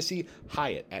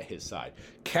Hyatt at his side.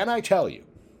 Can I tell you,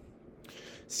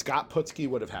 Scott Putski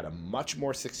would have had a much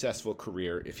more successful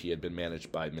career if he had been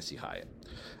managed by Missy Hyatt.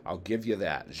 I'll give you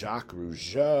that. Jacques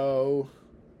Rougeau.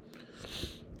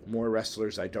 More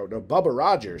wrestlers I don't know. Bubba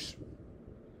Rogers.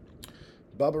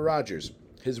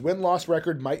 His win-loss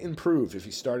record might improve if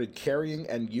he started carrying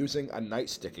and using a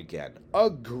nightstick again.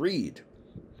 Agreed.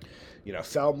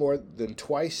 Fell more than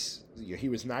twice. He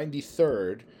was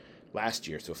 93rd last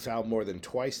year, so fell more than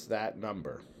twice that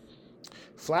number.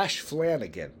 Flash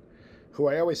Flanagan, who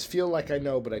I always feel like I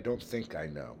know, but I don't think I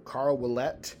know. Carl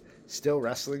Ouellet, still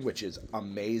wrestling, which is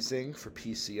amazing for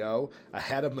PCO.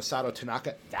 Ahead of Masato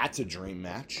Tanaka, that's a dream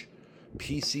match.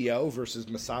 PCO versus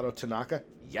Masato Tanaka,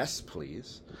 Yes,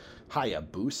 please.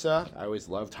 Hayabusa. I always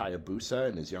loved Hayabusa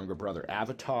and his younger brother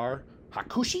Avatar.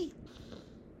 Hakushi.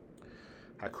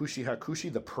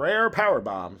 Hakushi, the prayer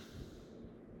powerbomb.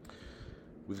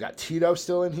 We've got Tito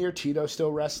still in here. Tito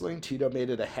still wrestling. Tito made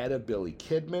it ahead of Billy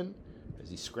Kidman. Is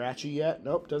he scratchy yet?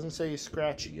 Nope, doesn't say he's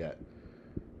scratchy yet.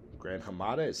 Gran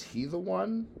Hamada, is he the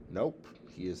one? Nope,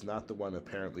 he is not the one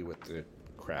apparently with the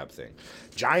crab thing.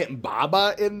 Giant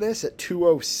Baba in this at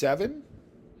 207.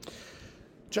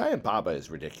 Giant Baba is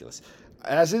ridiculous.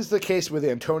 As is the case with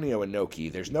Antonio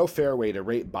Inoki, there's no fair way to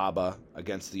rate Baba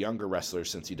against the younger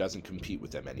wrestlers since he doesn't compete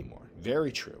with them anymore.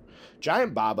 Very true.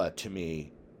 Giant Baba, to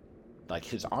me, like,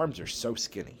 his arms are so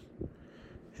skinny.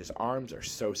 His arms are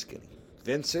so skinny.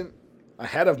 Vincent,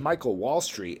 ahead of Michael Wall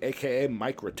Street, a.k.a.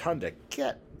 Mike Rotunda,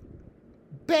 get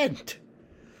bent.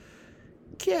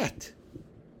 Get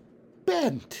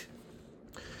bent.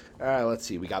 Let's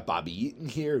see. We got Bobby Eaton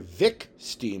here. Vic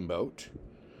Steamboat.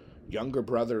 Younger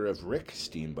brother of Rick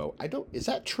Steamboat. Is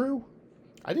that true?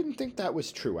 I didn't think that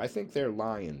was true. I think they're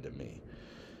lying to me.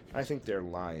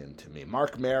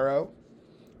 Mark Marrow,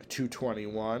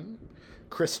 221.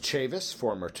 Chris Chavis,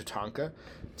 former Tatanka.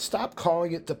 Stop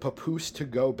calling it the Papoose to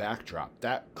go backdrop.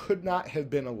 That should not have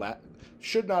been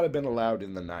allowed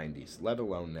in the 90s, let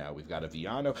alone now. We've got a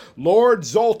Viano. Lord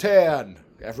Zoltan!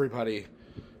 Everybody.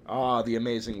 The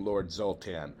amazing Lord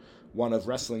Zoltan. One of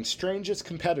wrestling's strangest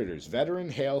competitors. Veteran,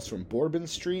 hails from Bourbon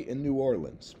Street in New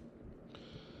Orleans.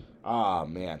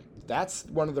 Man. That's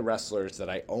one of the wrestlers that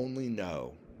I only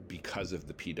know because of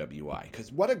the PWI.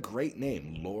 Because what a great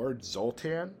name. Lord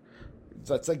Zoltan.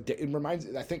 That's like, it reminds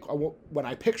me, I think when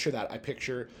I picture that, I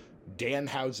picture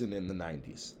Danhausen in the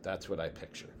 90s. That's what I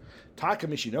picture. Taka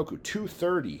Michinoku,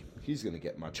 230. He's going to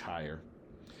get much higher.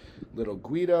 Little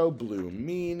Guido, Blue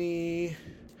Meanie.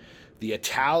 The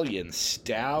Italian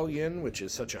Stallion, which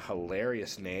is such a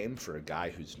hilarious name for a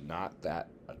guy who's not that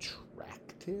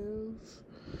attractive.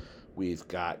 We've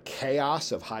got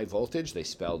Chaos of High Voltage. They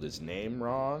spelled his name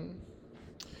wrong.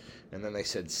 And then they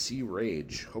said See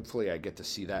Rage. Hopefully I get to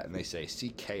see that. And they say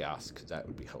See Chaos, because that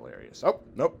would be hilarious. Oh,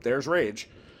 nope, there's Rage.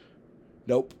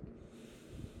 Nope.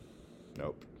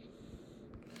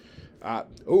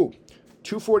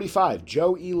 245,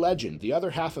 Joe E. Legend, the other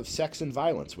half of Sex and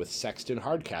Violence with Sexton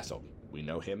Hardcastle. We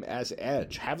know him as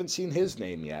Edge. Haven't seen his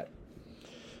name yet.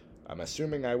 I'm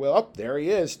assuming I will. Oh, there he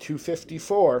is,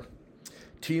 254.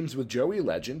 Teams with Joey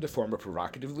Legend to form a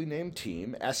provocatively named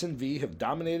team. S&V have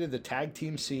dominated the tag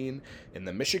team scene in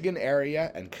the Michigan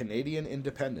area and Canadian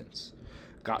independence.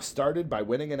 Got started by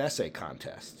winning an essay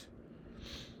contest.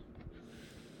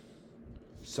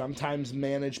 Sometimes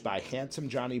managed by handsome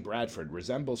Johnny Bradford,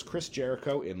 resembles Chris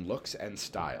Jericho in looks and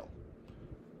style.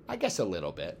 I guess a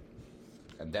little bit.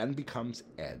 And then becomes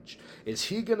Edge. Is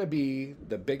he going to be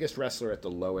the biggest wrestler at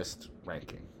the lowest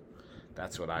ranking?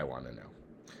 That's what I want to know.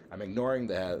 I'm ignoring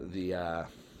the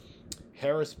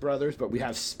Harris brothers, but we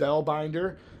have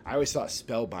Spellbinder. I always thought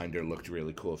Spellbinder looked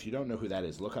really cool. If you don't know who that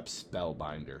is, look up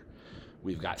Spellbinder.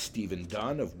 We've got Stephen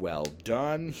Dunn of Well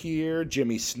Done here.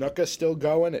 Jimmy Snuka still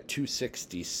going at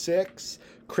 266.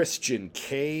 Christian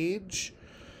Cage.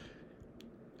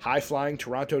 High-flying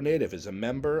Toronto native is a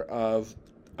member of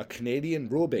a Canadian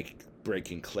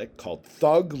rule-breaking clique called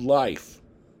Thug Life.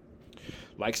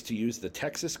 Likes to use the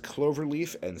Texas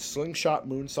Cloverleaf and Slingshot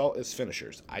Moonsault as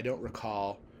finishers. I don't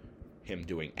recall him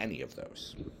doing any of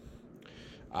those.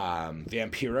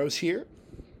 Vampiro's here.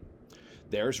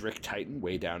 There's Rick Titan,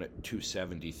 way down at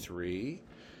 273.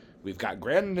 We've got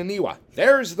Grand Naniwa.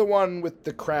 There's the one with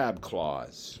the crab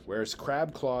claws. Where's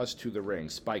crab claws to the ring?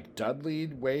 Spike Dudley,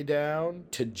 way down.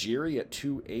 Tajiri at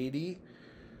 280.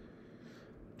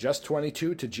 Just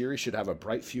 22. Tajiri should have a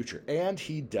bright future. And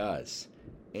he does.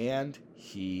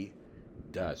 Reggie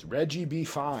B.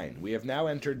 Fine. We have now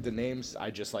entered the names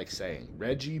I just like saying.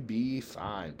 Reggie B.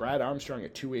 Fine. Brad Armstrong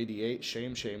at 288.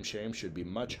 Shame. Should be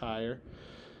much higher.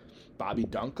 Bobby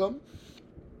Duncombe,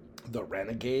 the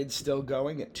Renegade, still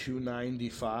going at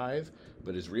 295,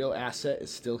 but his real asset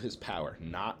is still his power.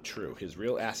 Not true. His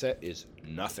real asset is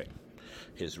nothing.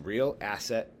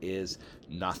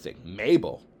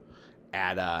 Mabel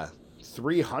at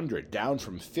 300, down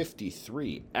from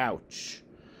 53. Ouch.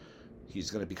 He's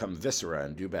going to become Viscera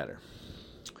and do better.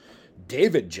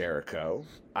 David Jericho,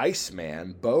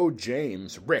 Iceman, Bo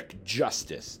James, Rick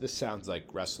Justice. This sounds like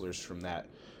wrestlers from that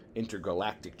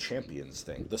Intergalactic Champions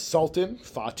thing. The Sultan,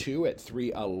 Fatu at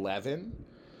 311.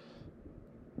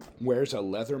 Wears a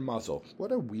leather muzzle.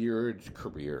 What a weird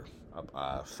career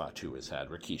Fatu has had.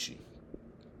 Rikishi.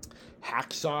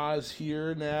 Hacksaw's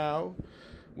here now.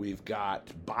 We've got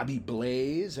Bobby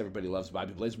Blaze. Everybody loves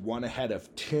Bobby Blaze. One ahead of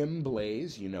Tim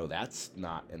Blaze. You know that's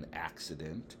not an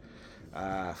accident.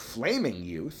 Flaming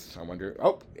Youth. I wonder...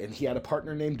 Oh, and he had a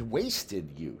partner named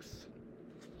Wasted Youth.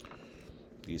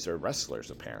 These are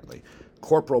wrestlers, apparently.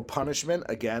 Corporal Punishment.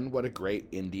 Again, what a great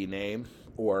indie name.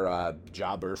 Or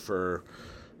jobber for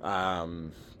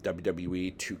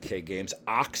WWE 2K games.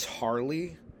 Ox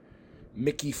Harley.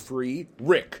 Mickey Free.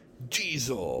 Rick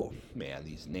Diesel. Man,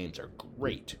 these names are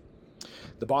great.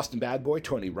 The Boston Bad Boy,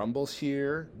 Tony Rumble's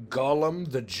here. Gollum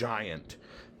the Giant.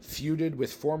 Feuded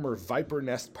with former Viper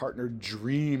Nest partner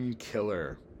Dream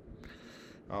Killer.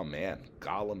 Oh man,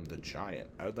 Gollum the Giant.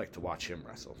 I would like to watch him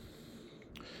wrestle.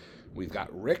 We've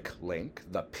got Rick Link,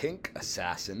 the Pink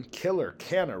Assassin, Killer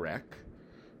Canarek.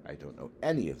 I don't know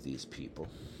any of these people.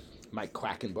 Mike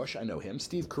Quackenbush, I know him.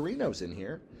 Steve Corino's in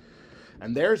here.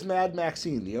 And there's Mad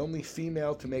Maxine, the only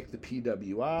female to make the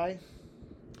PWI.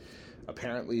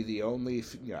 Apparently the only,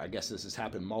 I guess this has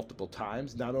happened multiple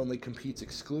times, not only competes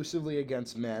exclusively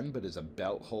against men, but is a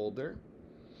belt holder.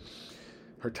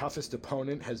 Her toughest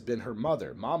opponent has been her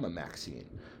mother, Mama Maxine.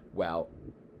 Well,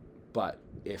 but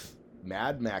if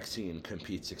Mad Maxine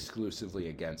competes exclusively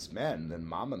against men, then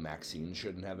Mama Maxine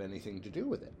shouldn't have anything to do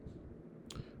with it.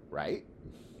 Right?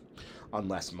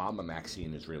 Unless Mama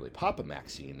Maxine is really Papa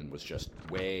Maxine and was just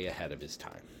way ahead of his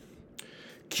time.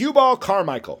 Cue Ball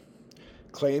Carmichael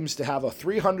claims to have a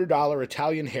 $300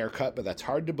 Italian haircut, but that's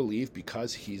hard to believe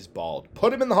because he's bald.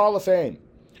 Put him in the Hall of Fame.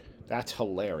 That's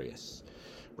hilarious.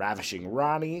 Ravishing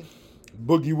Ronnie,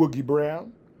 Boogie Woogie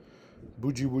Brown,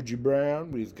 Boogie Woogie Brown.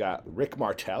 We've got Rick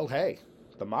Martel. Hey,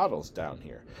 the model's down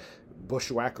here.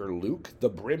 Bushwhacker Luke, the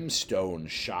Brimstone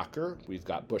Shocker. We've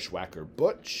got Bushwhacker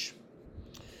Butch.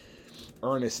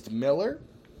 Ernest Miller,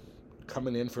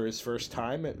 coming in for his first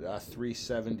time at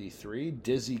 373.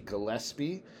 Dizzy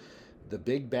Gillespie, the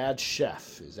Big Bad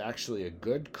Chef, is actually a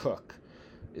good cook.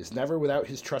 Is never without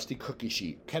his trusty cookie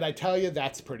sheet. Can I tell you,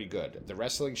 that's pretty good. The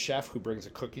wrestling chef who brings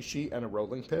a cookie sheet and a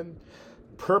rolling pin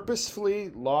purposefully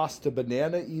lost a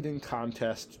banana eating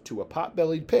contest to a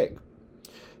pot-bellied pig.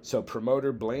 So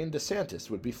promoter Blaine DeSantis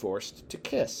would be forced to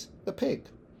kiss the pig.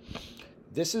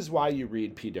 This is why you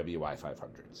read PWI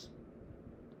 500s.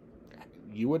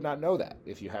 You would not know that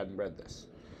if you hadn't read this.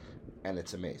 And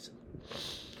it's amazing.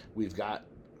 We've got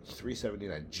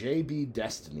 379. JB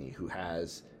Destiny, who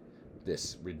has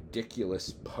this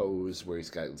ridiculous pose where he's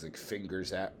got like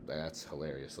fingers at. That's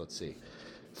hilarious. Let's see.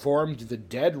 Formed the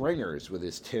Dead Ringers with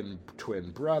his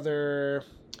twin brother.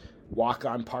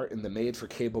 Walk-on part in the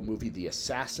made-for-cable movie The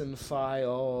Assassin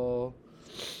File.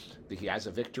 He has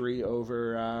a victory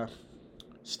over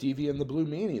Stevie and the Blue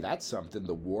Meanie. That's something.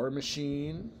 The War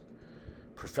Machine.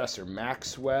 Professor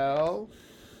Maxwell.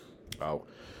 Oh,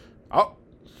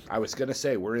 I was going to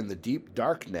say we're in the deep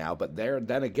dark now, but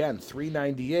then again,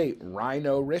 398,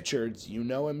 Rhino Richards. You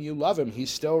know him, you love him. He's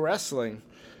still wrestling.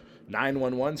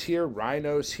 911's here,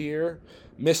 Rhino's here.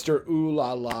 Mr. Ooh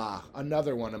La La,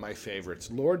 another one of my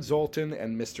favorites. Lord Zoltan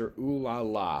and Mr. Ooh La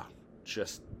La.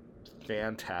 Just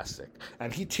fantastic.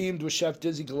 And he teamed with Chef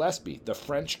Dizzy Gillespie, the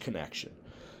French Connection.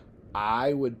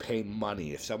 I would pay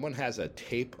money. If someone has a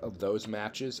tape of those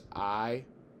matches, I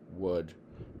would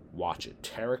watch it.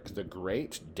 Tarek the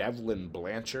Great, Devlin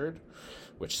Blanchard,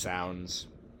 which sounds...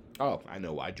 Oh, I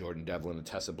know why. Jordan Devlin and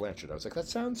Tessa Blanchard. I was like, that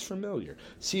sounds familiar.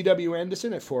 C.W.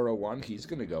 Anderson at 401. He's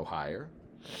going to go higher.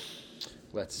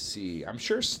 Let's see. I'm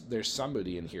sure there's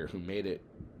somebody in here who made it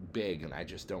big, and I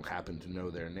just don't happen to know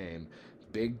their name.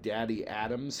 Big Daddy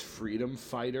Adams, Freedom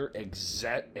Fighter,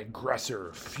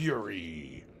 Aggressor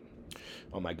Fury.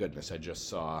 Oh my goodness, I just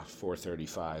saw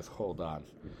 435. Hold on.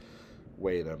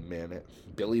 Wait a minute.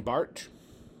 Billy Bart,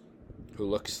 who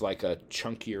looks like a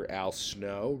chunkier Al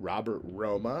Snow. Robert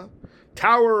Roma.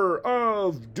 Tower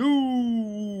of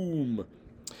Doom.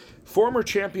 Former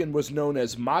champion was known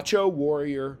as Macho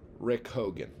Warrior Rick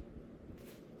Hogan.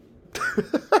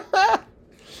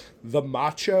 The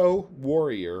Macho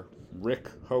Warrior Rick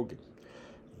Hogan.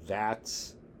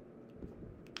 That's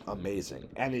amazing.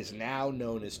 And is now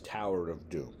known as Tower of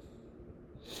Doom.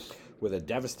 With a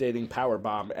devastating power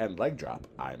bomb and leg drop,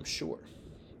 I'm sure.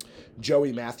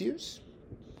 Joey Matthews.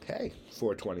 Okay,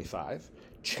 425.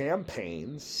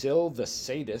 Champagne, Sil the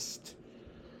Sadist.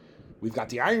 We've got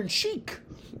the Iron Sheik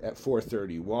at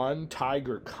 431.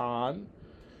 Tiger Khan.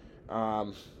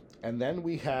 And then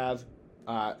we have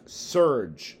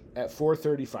Surge at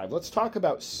 435. Let's talk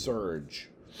about Surge.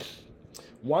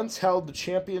 Once held the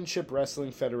Championship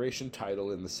Wrestling Federation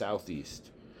title in the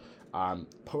Southeast.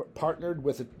 Partnered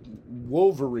with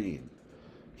Wolverine.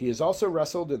 He has also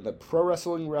wrestled in the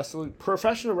Professional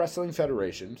Wrestling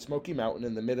Federation, Smoky Mountain,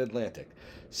 in the Mid-Atlantic.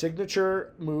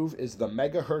 Signature move is the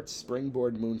Megahertz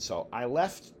Springboard Moonsault. I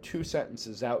left 2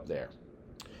 sentences out there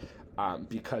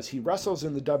because he wrestles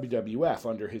in the WWF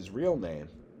under his real name,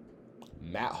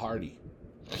 Matt Hardy.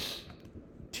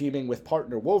 Teaming with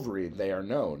partner Wolverine, they are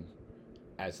known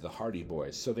as the Hardy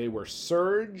Boys. So they were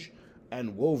Surge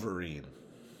and Wolverine.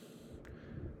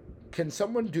 Can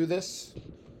someone do this?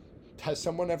 Has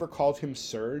someone ever called him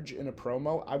Surge in a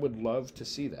promo? I would love to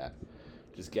see that.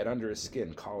 Just get under his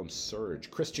skin, call him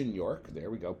Surge. Christian York, there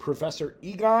we go. Professor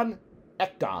Egon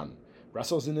Ekton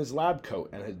wrestles in his lab coat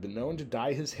and has been known to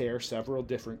dye his hair several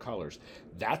different colors.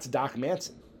 That's Doc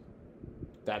Manson.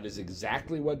 That is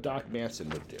exactly what Doc Manson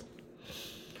would do.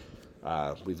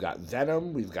 We've got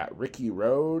Venom, we've got Ricky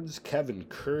Rhodes, Kevin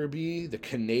Kirby, the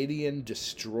Canadian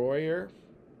Destroyer.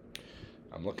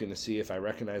 I'm looking to see if I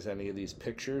recognize any of these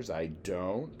pictures. I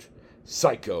don't.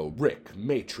 Psycho Rick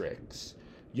Matrix,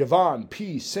 Yvonne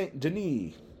P. St.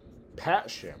 Denis, Pat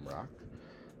Shamrock,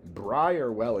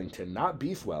 Briar Wellington, not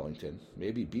Beef Wellington.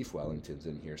 Maybe Beef Wellington's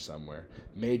in here somewhere.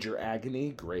 Major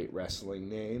Agony, great wrestling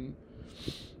name.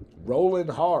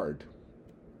 Roland Hard,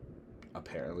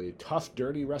 apparently a tough,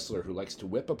 dirty wrestler who likes to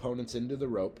whip opponents into the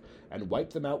rope and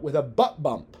wipe them out with a butt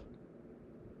bump.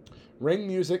 Ring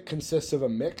music consists of a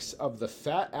mix of the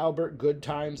Fat Albert, Good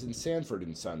Times, and Sanford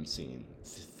and Son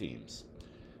themes.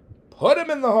 Put him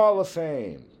in the Hall of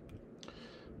Fame.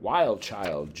 Wild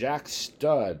Child, Jack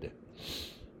Studd.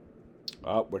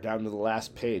 Oh, we're down to the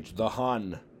last page. The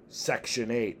Hun,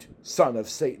 Section 8, Son of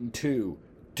Satan 2,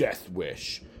 Death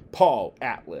Wish, Paul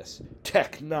Atlas,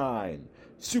 Tech 9,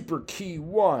 Super Key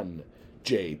 1,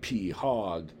 J.P.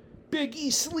 Hogg, Biggie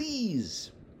Sleaze,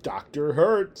 Dr.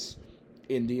 Hertz,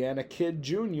 Indiana Kid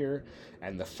Jr.,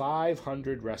 and the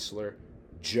 500 wrestler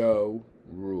Joe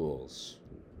Rules.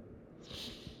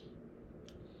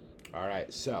 All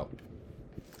right, so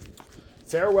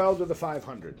farewell to the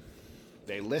 500.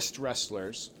 They list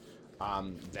wrestlers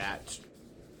that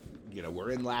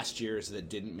were in last year's that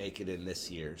didn't make it in this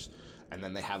year's, and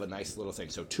then they have a nice little thing.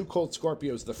 So Too Cold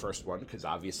Scorpio's the first one because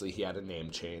obviously he had a name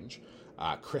change.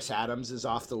 Chris Adams is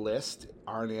off the list.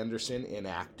 Arn Anderson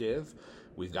inactive.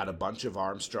 We've got a bunch of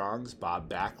Armstrongs. Bob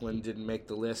Backlund didn't make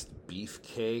the list.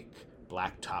 Beefcake,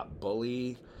 Blacktop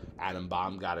Bully. Adam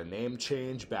Bomb got a name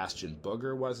change. Bastion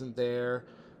Booger wasn't there.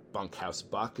 Bunkhouse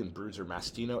Buck and Bruiser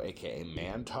Mastino, a.k.a.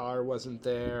 Mantar, wasn't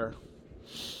there.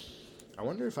 I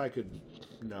wonder if I could...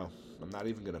 No, I'm not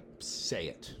even going to say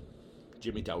it.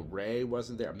 Jimmy Del Rey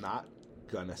wasn't there. I'm not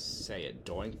going to say it.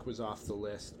 Doink was off the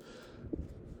list.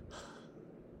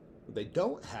 They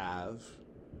don't have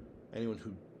anyone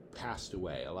who passed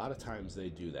away. A lot of times they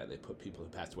do that. They put people who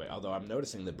passed away. Although I'm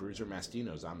noticing that Bruiser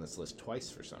Mastino's on this list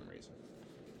twice for some reason.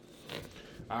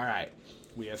 All right.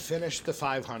 We have finished the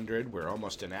 500. We're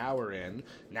almost an hour in.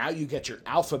 Now you get your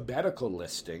alphabetical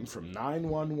listing from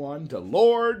 911 to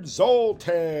Lord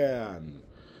Zoltan,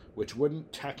 which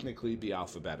wouldn't technically be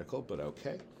alphabetical, but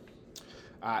okay.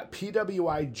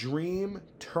 PWI Dream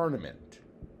Tournament.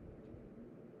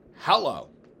 Hello.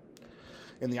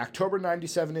 In the October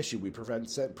 97 issue, we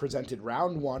presented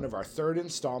round 1 of our 3rd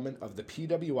installment of the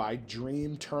PWI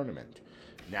Dream Tournament.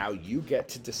 Now you get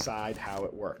to decide how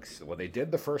it works. Well, they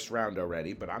did the first round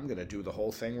already, but I'm going to do the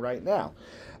whole thing right now.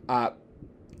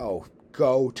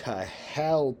 Go to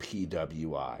hell,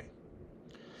 PWI.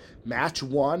 Match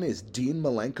 1 is Dean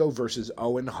Malenko versus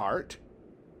Owen Hart.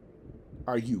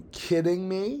 Are you kidding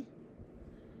me?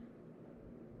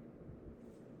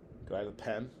 Do I have a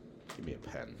pen? Give me a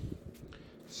pen.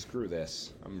 Screw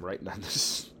this. I'm writing on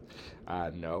this.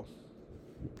 No.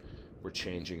 We're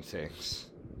changing things.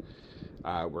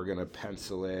 We're going to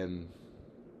pencil in.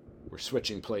 We're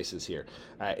switching places here.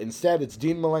 Instead, it's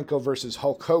Dean Malenko versus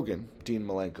Hulk Hogan. Dean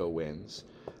Malenko wins.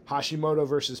 Hashimoto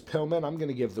versus Pillman. I'm going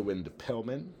to give the win to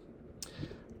Pillman.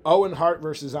 Owen Hart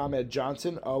versus Ahmed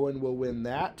Johnson. Owen will win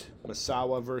that.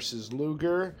 Misawa versus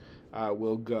Luger.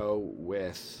 We'll go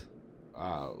with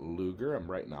Luger.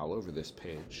 I'm writing all over this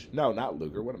page. No, not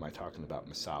Luger. What am I talking about?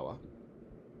 Misawa.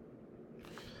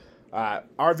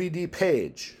 RVD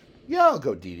Page. Yeah, I'll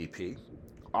go DDP.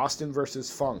 Austin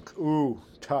versus Funk. Ooh,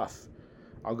 tough.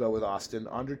 I'll go with Austin.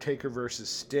 Undertaker versus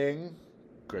Sting.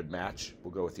 Good match.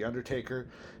 We'll go with The Undertaker.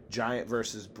 Giant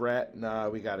versus Brett. Nah,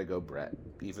 we got to go Brett.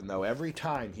 Even though every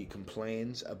time he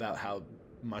complains about how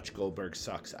much Goldberg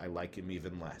sucks, I like him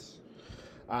even less.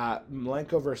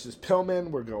 Malenko versus Pillman.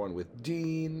 We're going with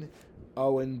Dean.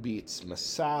 Owen beats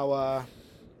Misawa.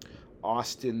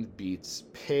 Austin beats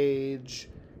Page.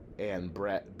 And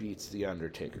Brett beats The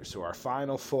Undertaker. So our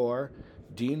final 4,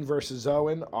 Dean versus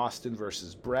Owen, Austin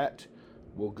versus Brett,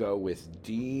 We'll go with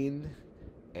Dean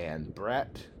and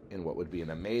Brett in what would be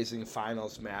an amazing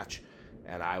finals match.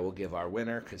 And I will give our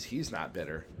winner, because he's not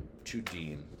bitter, to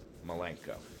Dean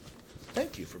Malenko.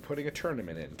 Thank you for putting a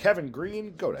tournament in. Kevin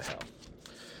Green, go to hell.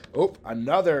 Oh,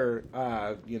 another,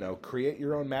 create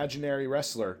your own imaginary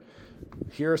wrestler.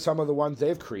 Here are some of the ones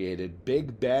they've created.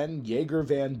 Big Ben, Jaeger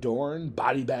Van Dorn,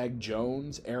 Bodybag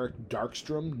Jones, Eric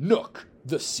Darkstrom, Nook,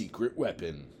 the secret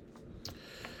weapon.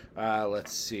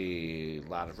 Let's see. A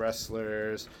lot of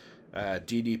wrestlers.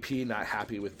 DDP, not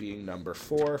happy with being number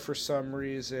 4 for some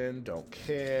reason. Don't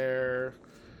care.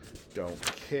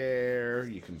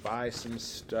 You can buy some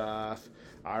stuff.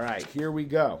 All right, here we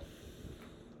go.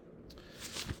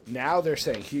 Now they're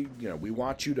saying, we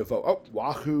want you to vote. Oh,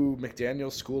 Wahoo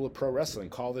McDaniel School of Pro Wrestling.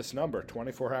 Call this number,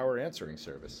 24-hour answering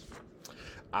service.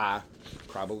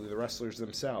 Probably the wrestlers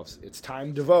themselves. It's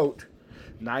time to vote.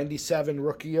 97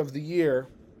 Rookie of the Year.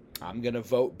 I'm going to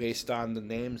vote based on the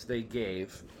names they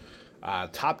gave.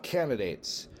 Top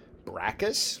candidates.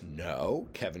 Brackus? No.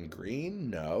 Kevin Green?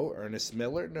 No. Ernest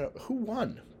Miller? No. Who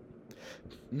won?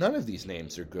 None of these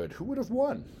names are good. Who would have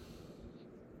won?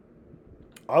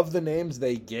 Of the names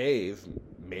they gave,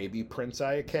 maybe Prince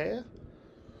Iaukea?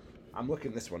 I'm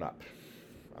looking this one up.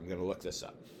 I'm going to look this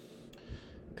up,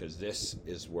 because this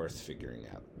is worth figuring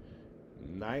out.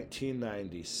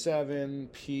 1997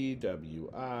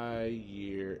 PWI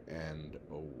Year-End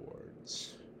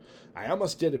Awards. I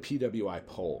almost did a PWI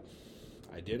poll.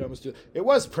 It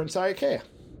was Prince Iaukea.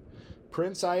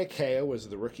 Prince Iaukea was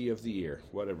the Rookie of the Year.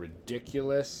 What a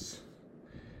ridiculously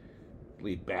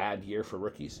bad year for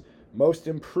rookies. Most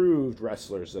Improved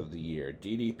Wrestlers of the Year.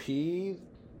 DDP.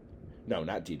 No,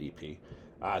 not DDP.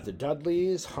 The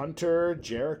Dudleys, Hunter,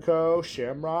 Jericho,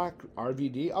 Shamrock,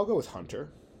 RVD. I'll go with Hunter.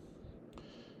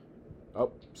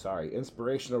 Oh, sorry.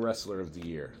 Inspirational Wrestler of the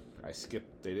Year. I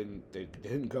skipped. They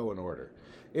didn't go in order.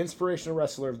 Inspirational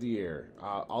Wrestler of the Year.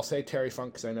 I'll say Terry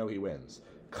Funk because I know he wins.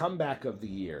 Comeback of the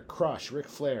Year. Crush, Ric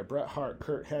Flair, Bret Hart,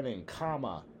 Kurt Hennig,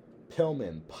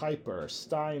 Pillman, Piper,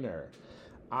 Steiner.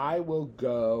 I will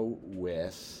go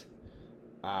with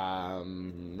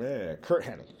Kurt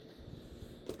Hennig.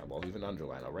 I won't even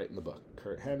underline. I'll write in the book.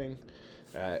 Kurt Hennig.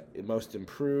 Most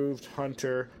Improved,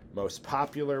 Hunter. Most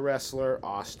Popular Wrestler,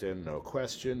 Austin, no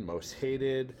question. Most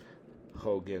Hated,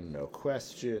 Hogan, no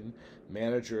question.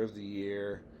 Manager of the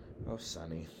Year,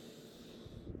 Sonny.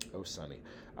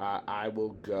 I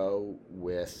will go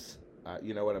with,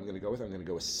 you know what I'm going to go with? I'm going to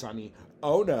go with Sonny.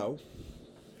 Oh, no.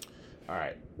 All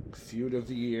right. Feud of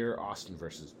the Year, Austin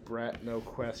versus Brett, no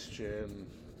question.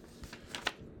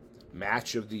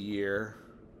 Match of the Year.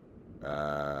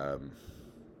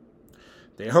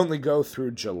 They only go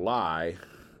through July.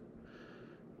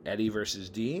 Eddie versus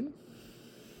Dean?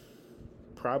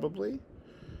 Probably.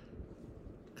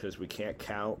 Because we can't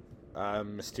count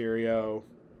Mysterio.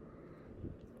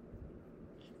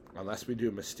 Unless we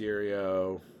do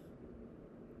Mysterio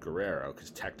Guerrero, because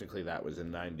technically that was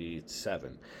in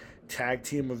 97. Tag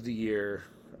Team of the Year,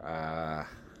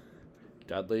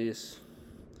 Dudley's.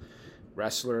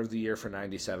 Wrestler of the Year for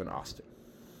 97, Austin.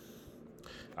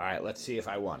 All right, let's see if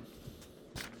I won.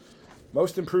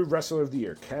 Most Improved Wrestler of the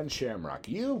Year, Ken Shamrock.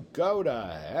 You go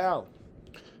to hell.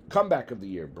 Comeback of the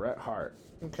Year, Bret Hart.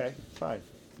 Okay, fine.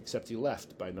 Except he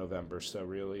left by November, so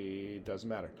really doesn't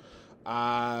matter.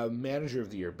 Manager of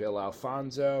the Year, Bill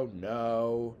Alfonso.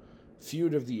 No.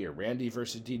 Feud of the Year, Randy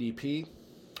versus DDP.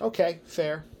 Okay,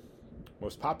 fair.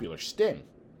 Most Popular, Sting.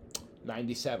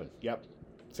 97. Yep,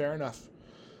 fair enough.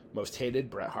 Most Hated,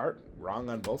 Bret Hart. Wrong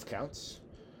on both counts.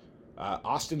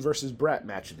 Austin versus Brett,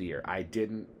 Match of the Year. I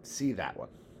didn't see that one.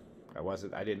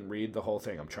 I didn't read the whole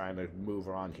thing. I'm trying to move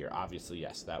on here. Obviously,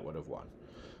 yes, that would have won.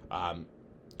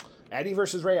 Eddie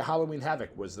versus Ray at Halloween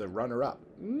Havoc was the runner-up.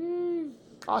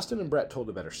 Austin and Brett told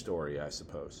a better story, I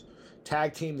suppose.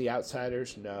 Tag Team, The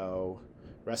Outsiders, no.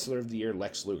 Wrestler of the Year,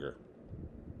 Lex Luger.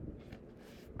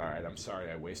 All right, I'm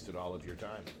sorry I wasted all of your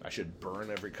time. I should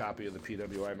burn every copy of the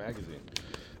PWI magazine.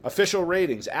 Official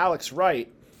ratings, Alex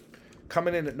Wright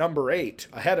coming in at number 8,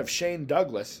 ahead of Shane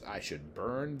Douglas. I should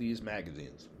burn these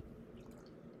magazines.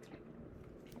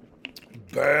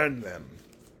 Burn them.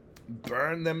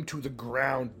 Burn them to the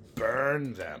ground.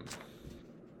 Burn them.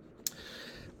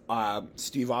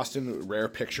 Steve Austin, rare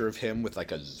picture of him with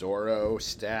like a Zorro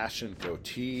stash and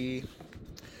goatee.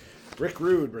 Rick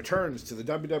Rude returns to the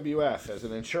WWF as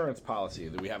an insurance policy.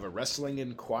 We have a Wrestling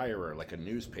Inquirer, like a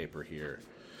newspaper here.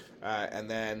 And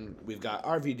then we've got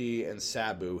RVD and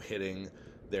Sabu hitting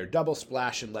their double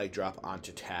splash and leg drop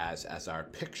onto Taz as our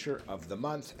picture of the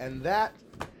month. And that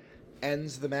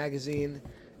ends the magazine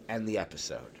and the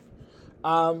episode.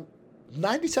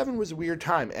 97 was a weird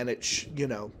time, and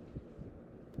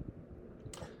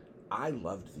I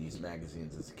loved these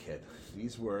magazines as a kid.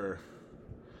 These were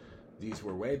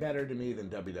way better to me than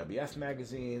WWF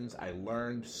magazines. I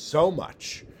learned so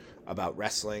much about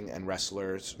wrestling and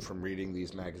wrestlers from reading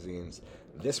these magazines.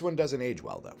 This one doesn't age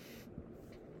well,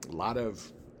 though. A lot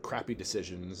of crappy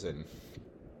decisions, and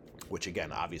which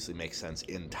again obviously makes sense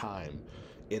in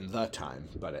the time,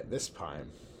 but at this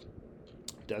time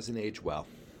doesn't age well.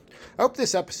 I hope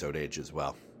this episode ages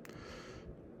well.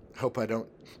 Hope I don't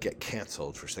get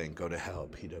canceled for saying go to hell,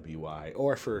 PWI,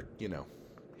 or for,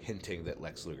 hinting that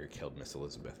Lex Luger killed Miss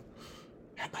Elizabeth.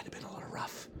 That might have been a little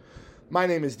rough. My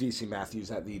name is DC Matthews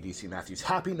at the DC Matthews.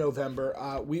 Happy November.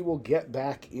 We will get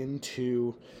back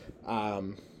into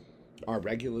our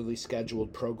regularly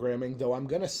scheduled programming, though I'm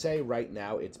going to say right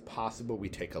now it's possible we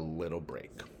take a little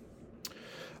break.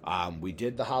 We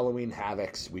did the Halloween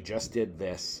Havocs. We just did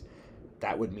this.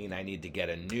 That would mean I need to get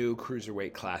a new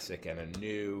Cruiserweight Classic and a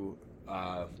new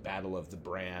Battle of the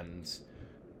Brands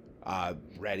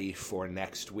ready for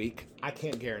next week. I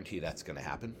can't guarantee that's going to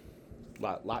happen.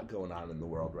 Lot going on in the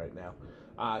world right now.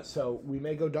 So we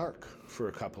may go dark for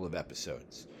a couple of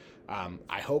episodes.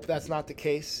 I hope that's not the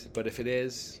case, but if it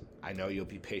is, I know you'll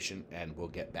be patient and we'll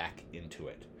get back into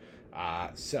it.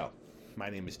 So my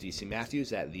name is DC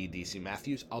Matthews at the DC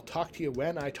Matthews. I'll talk to you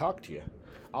when I talk to you.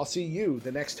 I'll see you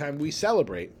the next time we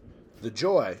celebrate the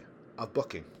joy of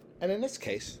booking. And in this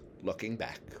case, looking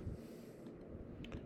back.